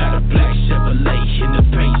set. Got a black Chevrolet and the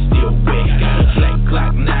paint still wet. Got a black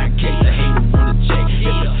Glock 9 case a hater wanna check.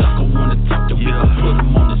 If a sucker wanna talk, then we gon' put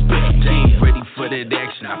him on his back. They ain't ready for that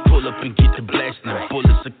action. I pull up and get the blasting.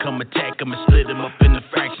 Bullets will come attack them and split them up into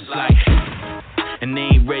fractions like. And they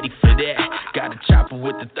ain't ready for that. Got a chopper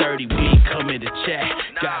with the 30, we ain't coming to chat.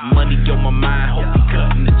 Got money on my mind, hope he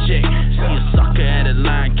cutting the check. See a sucker at a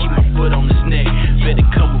line, keep my foot on his neck. Better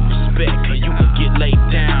come with respect, or you can get laid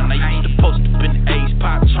down. I used to post up in the A's,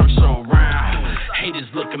 pop trunks all around.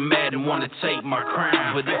 Haters looking mad and wanna take my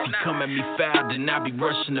crown. But if you come at me foul, then I be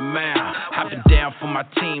rushing the mile. Hopping down for my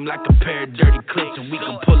team like a pair of dirty clicks. And we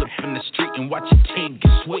gon' pull up in the street and watch your team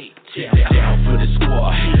get sweet. Down for the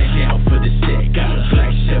squad, down for the set. Got a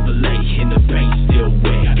black Chevrolet and the paint still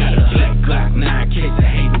wet. Got a black Glock 9 case a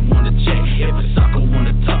hater wanna check. If a sucker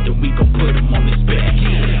wanna talk, then we gon' put him on his back.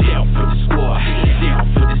 Down for the squad,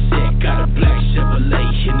 down for the set. Got a black Chevrolet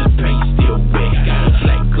and the paint still wet. Got a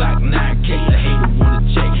black Glock 9 case a hater wanna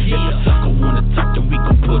check. If a sucker wanna talk, then we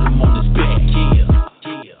gon' put him on his back.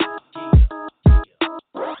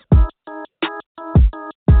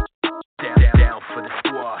 Down for the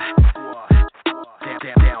squad.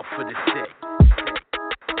 Down for the set.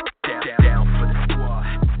 Down for the squad.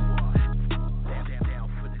 Down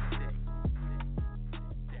for the set.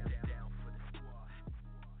 Down for the squad.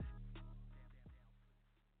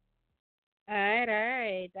 All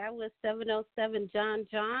right. That was 707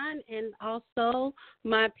 John, and also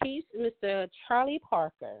my piece, Mr. Charlie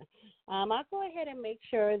Parker. I'll go ahead and make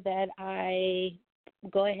sure that I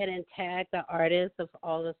go ahead and tag the artists of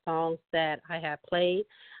all the songs that I have played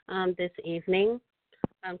this evening.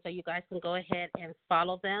 So you guys can go ahead and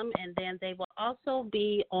follow them, and then they will also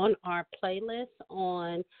be on our playlist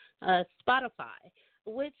on Spotify,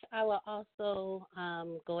 which I will also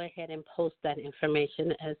go ahead and post that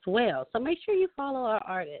information as well. So make sure you follow our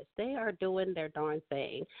artists. They are doing their darn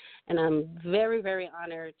thing, and I'm very, very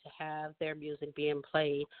honored to have their music being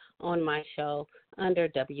played on my show under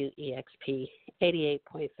WEXP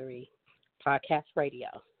 88.3 Podcast Radio.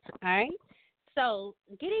 All right? So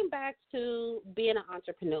getting back to being an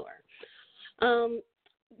entrepreneur, and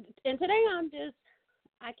today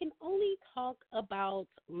I can only talk about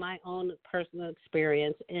my own personal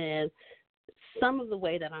experience and some of the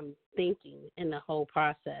way that I'm thinking in the whole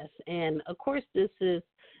process. And, of course, this is,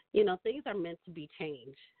 things are meant to be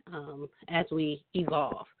changed as we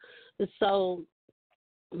evolve. So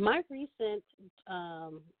my recent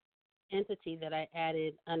entity that I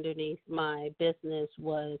added underneath my business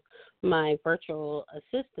was my virtual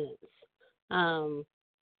assistants.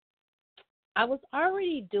 I was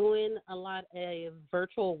already doing a lot of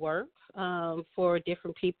virtual work for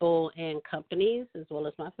different people and companies, as well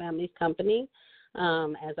as my family's company,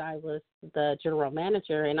 as I was the general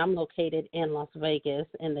manager, and I'm located in Las Vegas,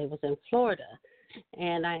 and they was in Florida.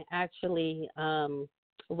 And I actually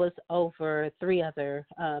was over three other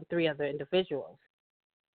individuals.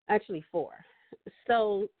 Actually, 4.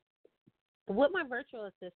 So with my virtual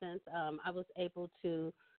assistants, I was able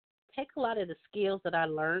to take a lot of the skills that I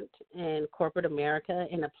learned in corporate America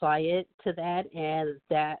and apply it to that, and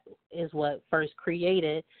that is what first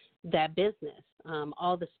created that business.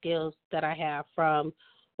 All the skills that I have from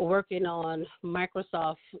working on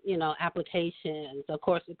Microsoft, applications, of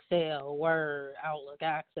course, Excel, Word, Outlook,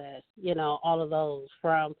 Access, all of those,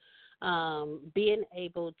 from being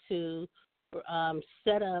able to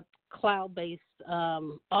set up cloud-based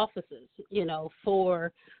offices,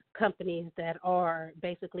 for companies that are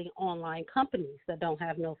basically online companies that don't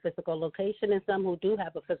have no physical location, and some who do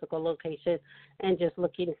have a physical location and just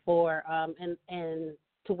looking for and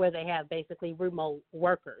to where they have basically remote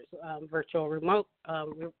workers, virtual remote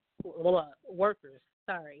workers.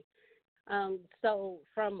 Sorry. So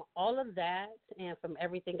from all of that and from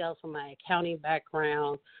everything else, from my accounting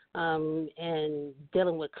background and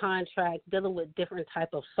dealing with contracts, dealing with different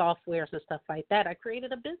type of softwares and stuff like that, I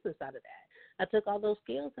created a business out of that. I took all those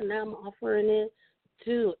skills and now I'm offering it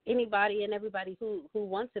to anybody and everybody who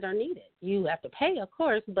wants it or need it. You have to pay, of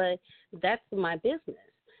course, but that's my business.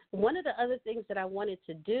 One of the other things that I wanted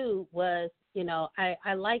to do was,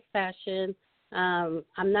 I like fashion. I'm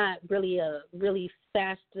not really a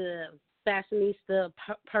fashionista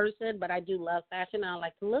person, but I do love fashion. I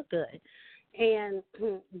like to look good. And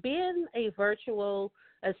being a virtual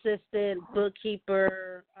assistant,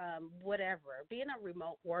 bookkeeper, whatever, being a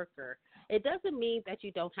remote worker, it doesn't mean that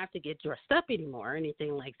you don't have to get dressed up anymore or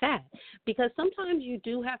anything like that, because sometimes you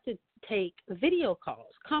do have to take video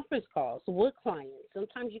calls, conference calls with clients.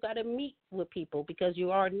 Sometimes you got to meet with people because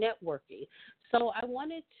you are networking. So I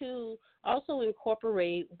wanted to also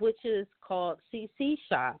incorporate, which is called CC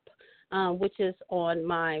Shop, which is on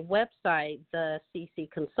my website, the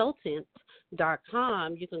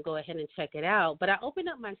ccconsultant.com. You can go ahead and check it out. But I opened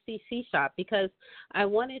up my CC Shop because I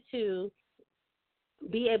wanted to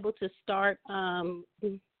be able to start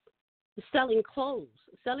selling clothes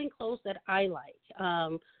that I like.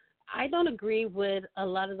 I don't agree with a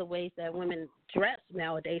lot of the ways that women dress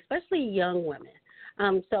nowadays, especially young women.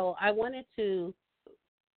 So I wanted to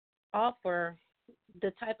offer the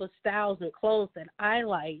type of styles and clothes that I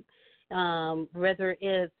like, whether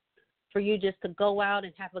it's for you just to go out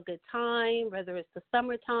and have a good time, whether it's the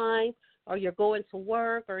summertime or you're going to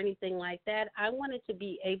work or anything like that. I wanted to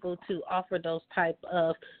be able to offer those type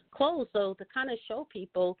of clothes, so to kind of show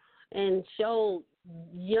people and show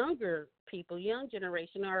younger people, young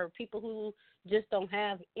generation, or people who just don't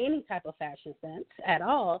have any type of fashion sense at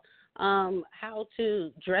all, how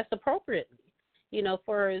to dress appropriately,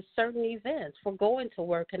 for certain events, for going to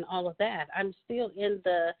work and all of that. I'm still in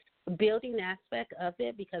the building aspect of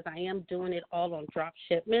it because I am doing it all on drop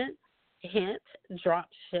shipment. Hint, drop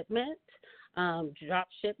shipment. Drop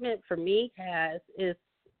shipment for me is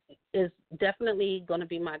definitely going to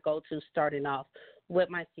be my go-to starting off with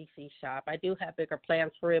my CC Shop. I do have bigger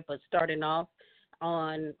plans for it, but starting off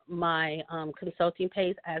on my consulting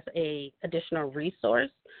page as a additional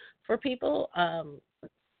resource for people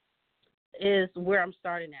is where I'm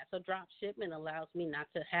starting at. So drop shipment allows me not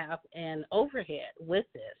to have an overhead with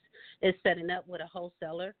this. It's setting up with a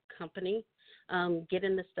wholesaler company,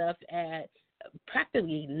 getting the stuff at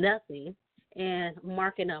practically nothing and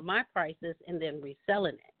marking up my prices and then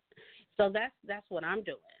reselling it. So that's what I'm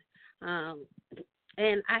doing.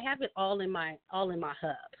 And I have it all in my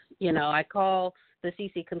hub. I call the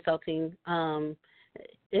CC Consulting.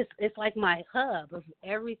 It's like my hub of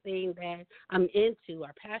everything that I'm into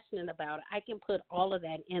or passionate about. I can put all of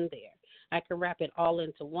that in there. I can wrap it all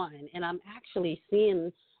into one. And I'm actually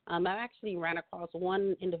seeing. I actually ran across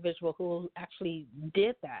one individual who actually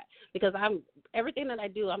did that, because everything that I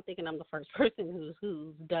do, I'm thinking I'm the first person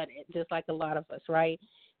who's done it, just like a lot of us, right?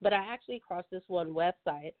 But I actually crossed this one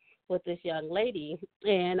website with this young lady,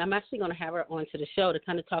 and I'm actually going to have her onto the show to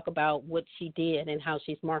kind of talk about what she did and how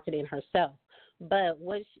she's marketing herself. But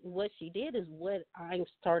what she did is what I'm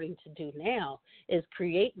starting to do now, is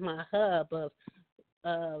create my hub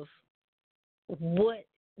of what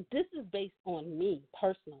this is based on me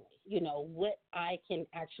personally, what I can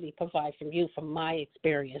actually provide from you, from my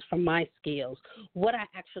experience, from my skills, what I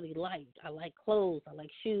actually like. I like clothes, I like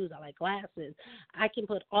shoes, I like glasses. I can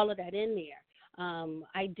put all of that in there.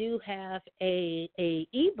 I do have a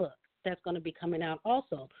ebook that's going to be coming out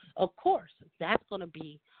also. Of course, that's going to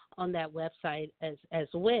be on that website as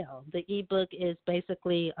well. The ebook is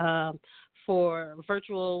basically for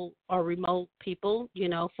virtual or remote people,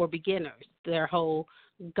 for beginners, their whole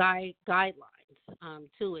guidelines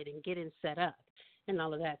to it and getting set up and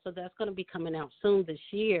all of that. So that's going to be coming out soon this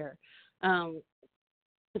year.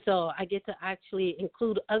 So I get to actually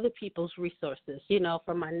include other people's resources,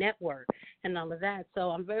 from my network and all of that.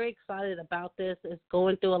 So I'm very excited about this. It's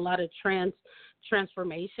going through a lot of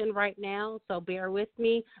transformation right now, so bear with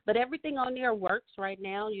me. But everything on there works right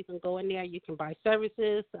now. You can go in there. You can buy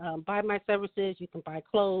services, buy my services. You can buy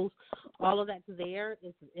clothes. All of that's there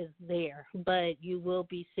is there. But you will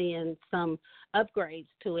be seeing some upgrades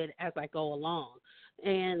to it as I go along.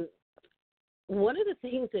 And one of the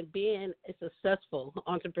things that being a successful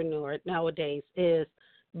entrepreneur nowadays is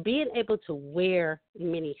being able to wear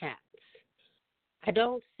many hats. I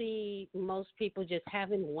don't see most people just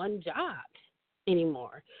having one job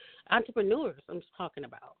anymore. Entrepreneurs, I'm talking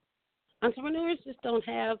about. Entrepreneurs just don't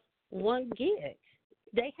have one gig.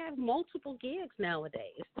 They have multiple gigs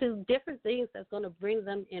nowadays to different things that's going to bring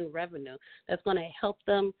them in revenue, that's going to help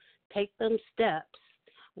them take them steps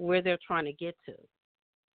where they're trying to get to.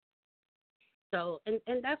 So,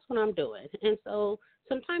 and that's what I'm doing. And so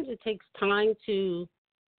sometimes it takes time to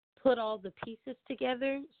put all the pieces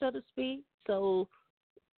together, so to speak. So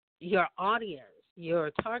your audience,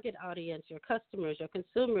 your target audience, your customers, your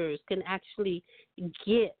consumers can actually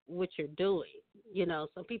get what you're doing. You know,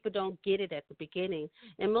 some people don't get it at the beginning.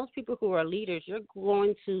 And most people who are leaders, you're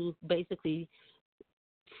going to basically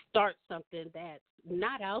start something that's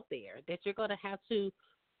not out there, that you're going to have to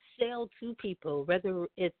sell to people, whether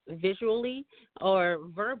it's visually or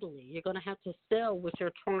verbally. You're going to have to sell what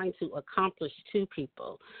you're trying to accomplish to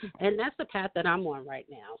people. And that's the path that I'm on right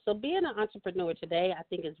now. So being an entrepreneur today, I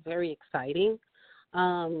think is very exciting.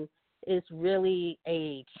 It's really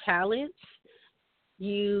a challenge.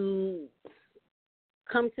 You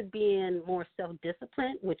come to being more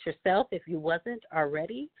self-disciplined with yourself if you wasn't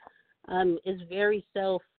already. It's very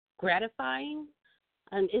self-gratifying.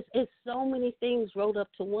 It's so many things rolled up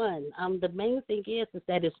to one. The main thing is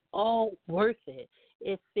that it's all worth it.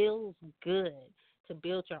 It feels good to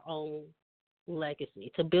build your own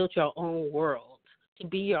legacy, to build your own world, to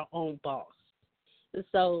be your own boss.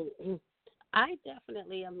 So I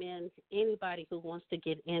definitely am in anybody who wants to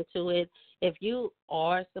get into it. If you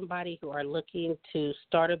are somebody who are looking to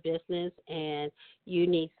start a business and you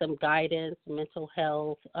need some guidance, mental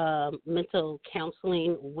health, mental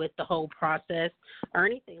counseling with the whole process or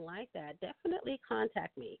anything like that, definitely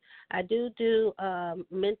contact me. I do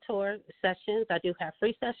mentor sessions. I do have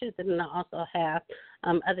free sessions, and then I also have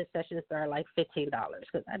other sessions that are like $15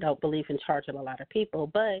 because I don't believe in charging a lot of people,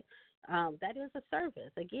 but that is a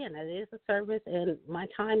service. Again, that is a service, and my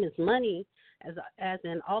time is money, as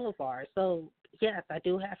in all of ours. So, yes, I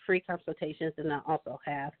do have free consultations, and I also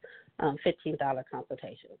have $15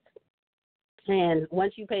 consultations. And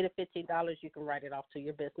once you pay the $15, you can write it off to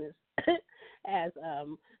your business as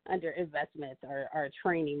under investments or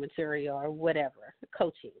training material or whatever,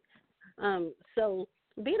 coaching. So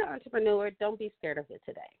being an entrepreneur, don't be scared of it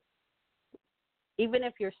today. Even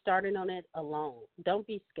if you're starting on it alone, don't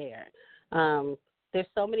be scared. There's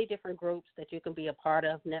so many different groups that you can be a part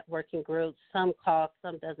of, networking groups. Some cost,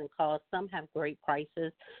 some doesn't cost. Some have great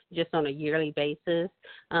prices just on a yearly basis.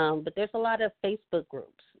 But there's a lot of Facebook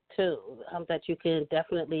groups, too, that you can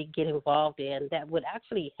definitely get involved in that would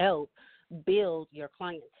actually help build your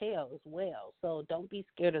clientele as well. So don't be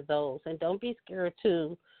scared of those. And don't be scared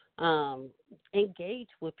to engage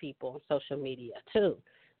with people on social media, too.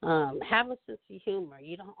 Have a sense of humor.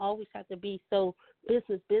 You don't always have to be so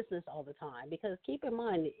business all the time, because keep in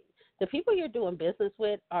mind, the people you're doing business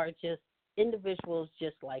with are just individuals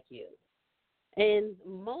just like you. And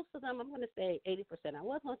most of them, I'm going to say 80%. I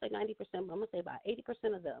was going to say 90%, but I'm going to say about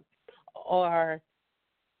 80% of them are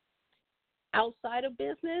outside of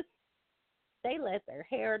business. They let their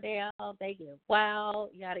hair down, they get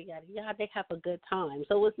wild, yada, yada, yada. They have a good time.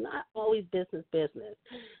 So it's not always business.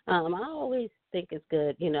 I always think it's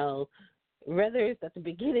good, you know, whether it's at the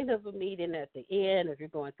beginning of a meeting, at the end, if you're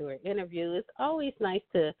going through an interview, it's always nice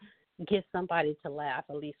to get somebody to laugh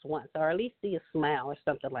at least once, or at least see a smile or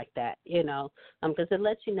something like that, you know, because it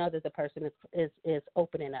lets you know that the person is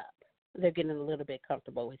opening up. They're getting a little bit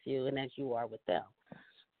comfortable with you, and as you are with them.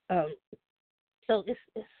 So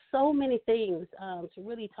it's so many things to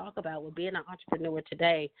really talk about with being an entrepreneur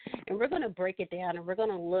today. And we're going to break it down, and we're going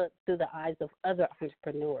to look through the eyes of other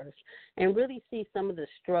entrepreneurs and really see some of the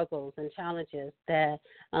struggles and challenges that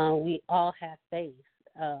we all have faced,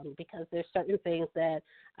 because there's certain things that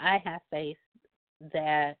I have faced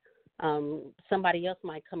that somebody else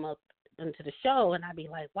might come up into the show, and I'd be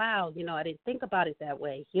like, wow, you know, I didn't think about it that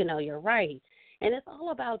way. You know, you're right. And it's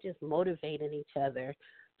all about just motivating each other.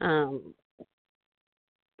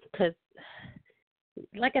 Because,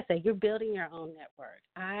 like I said, you're building your own network.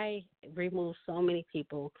 I remove so many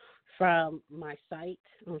people from my site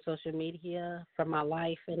on social media, from my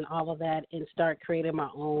life and all of that, and start creating my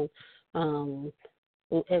own,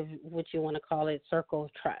 what you want to call it, circle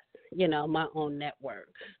of trust, you know, my own network,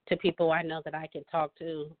 to people I know that I can talk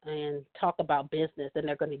to and talk about business, and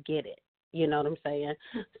they're going to get it. You know what I'm saying?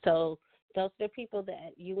 So those are the people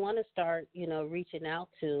that you want to start, you know, reaching out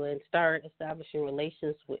to and start establishing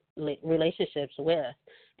relationships with.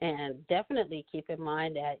 And definitely keep in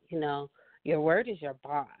mind that, you know, your word is your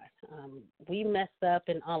bond. We messed up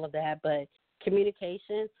and all of that, but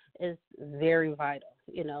communication is very vital.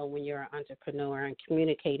 when you're an entrepreneur and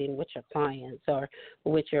communicating with your clients or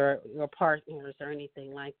with your partners or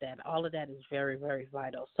anything like that. All of that is very, very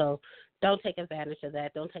vital. So don't take advantage of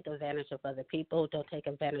that. Don't take advantage of other people. Don't take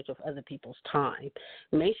advantage of other people's time.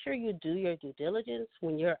 Make sure you do your due diligence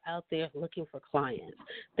when you're out there looking for clients.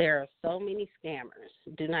 There are so many scammers.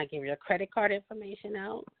 Do not give your credit card information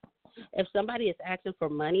out. If somebody is asking for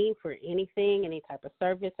money for anything, any type of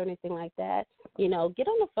service or anything like that, get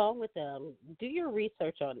on the phone with them. Do your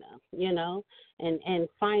research on them, and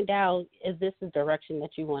find out if this is the direction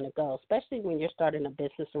that you want to go, especially when you're starting a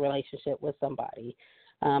business relationship with somebody.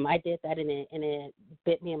 I did that, and it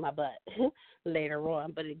bit me in my butt later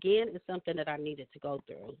on. But, again, it's something that I needed to go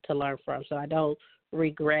through to learn from, so I don't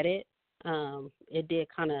regret it. It did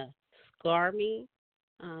kind of scar me.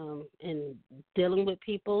 In dealing with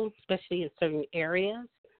people, especially in certain areas,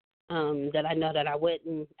 that I know that I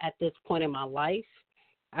wouldn't, at this point in my life,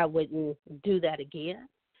 I wouldn't do that again.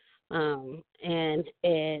 And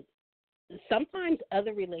sometimes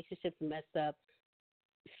other relationships mess up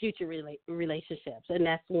future relationships, and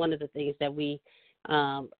that's one of the things that we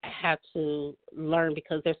have to learn,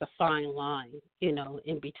 because there's a fine line,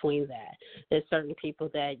 in between that. There's certain people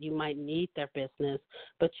that you might need their business,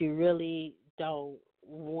 but you really don't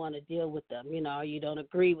want to deal with them, you don't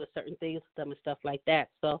agree with certain things with them and stuff like that.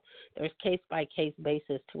 So there's case-by-case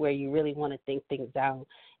basis to where you really want to think things out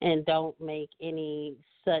and don't make any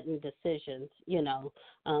sudden decisions,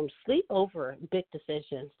 sleep over big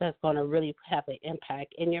decisions that's going to really have an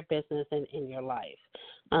impact in your business and in your life.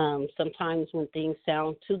 Sometimes when things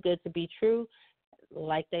sound too good to be true,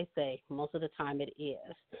 like they say, most of the time it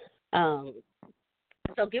is.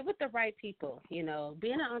 So get with the right people. Being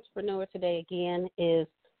an entrepreneur today, again, is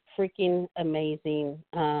freaking amazing.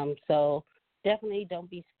 So definitely don't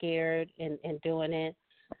be scared in doing it.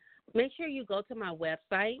 Make sure you go to my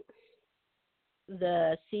website,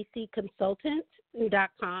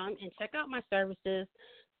 theccconsultant.com, and check out my services.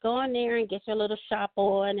 Go on there and get your little shop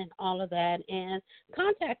on and all of that, and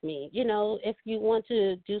contact me. If you want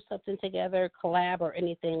to do something together, collab or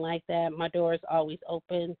anything like that, my door is always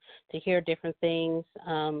open to hear different things,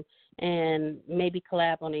 and maybe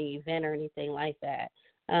collab on an event or anything like that.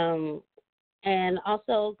 And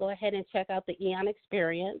also go ahead and check out the Eon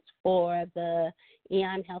Experience for the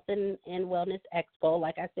Eon Health and Wellness Expo.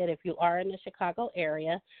 Like I said, if you are in the Chicago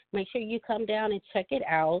area, make sure you come down and check it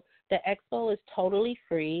out. The expo is totally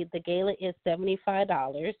free. The gala is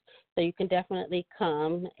 $75, so you can definitely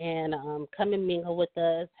come and mingle with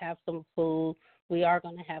us, have some food. We are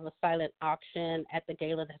going to have a silent auction at the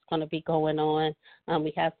gala that's going to be going on.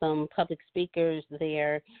 We have some public speakers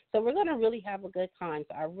there. So we're going to really have a good time.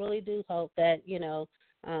 So I really do hope that,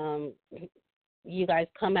 you guys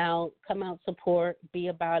come out, support, be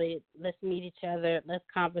about it. Let's meet each other. Let's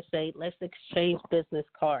conversate. Let's exchange business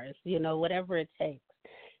cards, whatever it takes.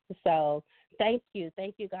 So thank you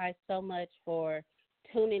guys so much for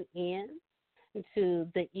tuning in to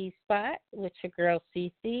the E-Spot with your girl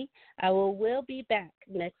Cece. I will be back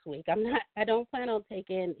next week. I don't plan on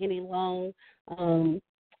taking any long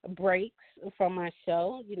breaks from my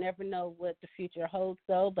show. You never know what the future holds,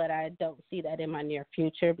 though, but I don't see that in my near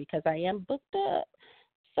future because I am booked up.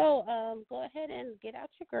 So go ahead and get out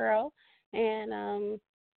your girl and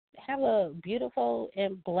have a beautiful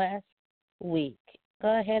and blessed week.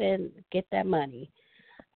 Go ahead and get that money.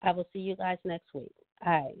 I will see you guys next week.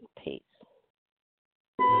 All right, peace.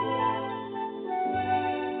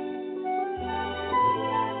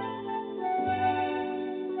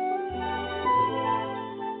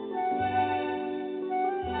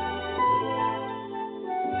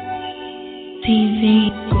 TV.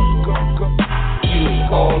 You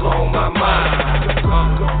all on my mind.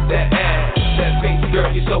 That ass, that face,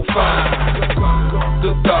 girl, you so fine.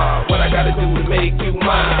 Good God, what I gotta do to make you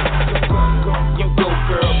mine? You go,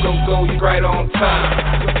 girl, go, you right on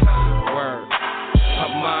time. Word. Her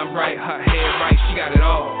mind right, her head right, she got it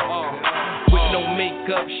all. With no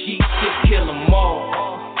makeup, she still kill 'em all.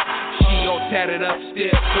 She all tatted up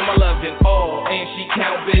still, for my love and all. And she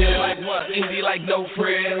count bills like what? Indie like no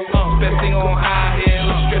frill. Best thing on high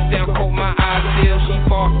heels, strip down, coat my eyes still. She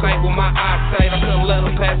false sight with my eyesight. I couldn't let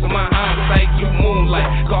her pass with my hindsight. You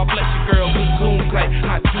moonlight, God bless you, girl, good zoom tight.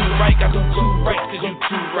 I do right, I do too right, cause you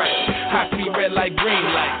too right. Hot see red light, green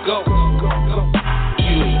light, go.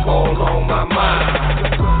 You all on my mind.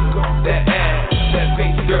 That ass, that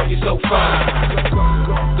face, girl, you so fine.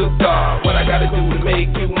 Good God, what I gotta do to make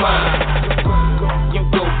you mine? You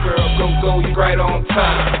go, girl, go, you right on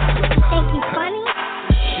time. Think you funny?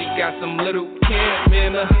 She got some little Kim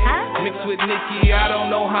in her, mixed with Nikki. I don't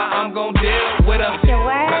know how I'm gon' deal with her. Your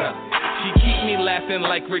word? She keep me laughing dancing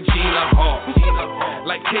like Regina Hall.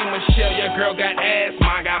 Like K. Michelle, your girl got ass,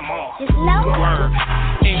 mine got more. Word.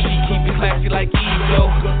 And she keep it classy like Ego.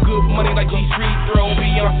 Good money like G Street Throw.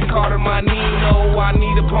 Beyonce Carter, my Nino. I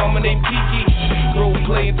need a Palmer named Kiki. Role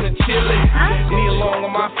playing to chillin'. Me along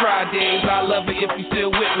on my Fridays. I love it if you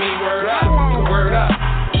still with me. Word up, word up.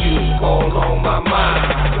 You all on my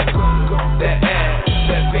mind. That ass,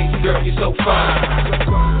 that face, girl, you so fine.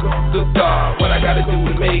 Good God, what I gotta do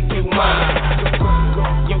to make you mine?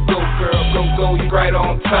 You go, girl, go, you right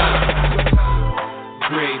on time.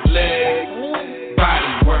 Great legs,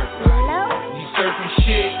 body work. You surfing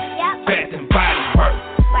shit, bath and body work.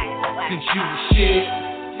 Since you the shit,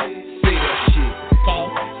 say that shit.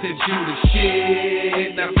 Since you the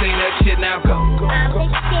shit, now say that shit, now go. I'm the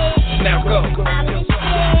shit. Now go. I'm the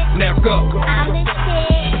shit. Now go. I'm the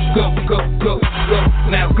shit. Go, go.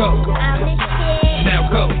 Now go. I'm the shit. Now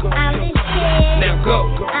go. I'm the shit. Now go.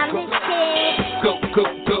 I'm the shit. Go.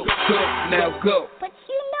 Now go. But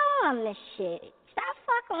you know I'm the shit. Stop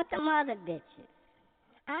fucking with them other bitches.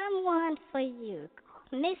 I'm one for you.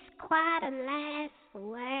 Miss Quite a last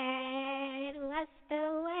word. What's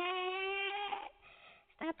the word?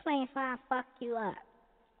 Stop playing before I fuck you up.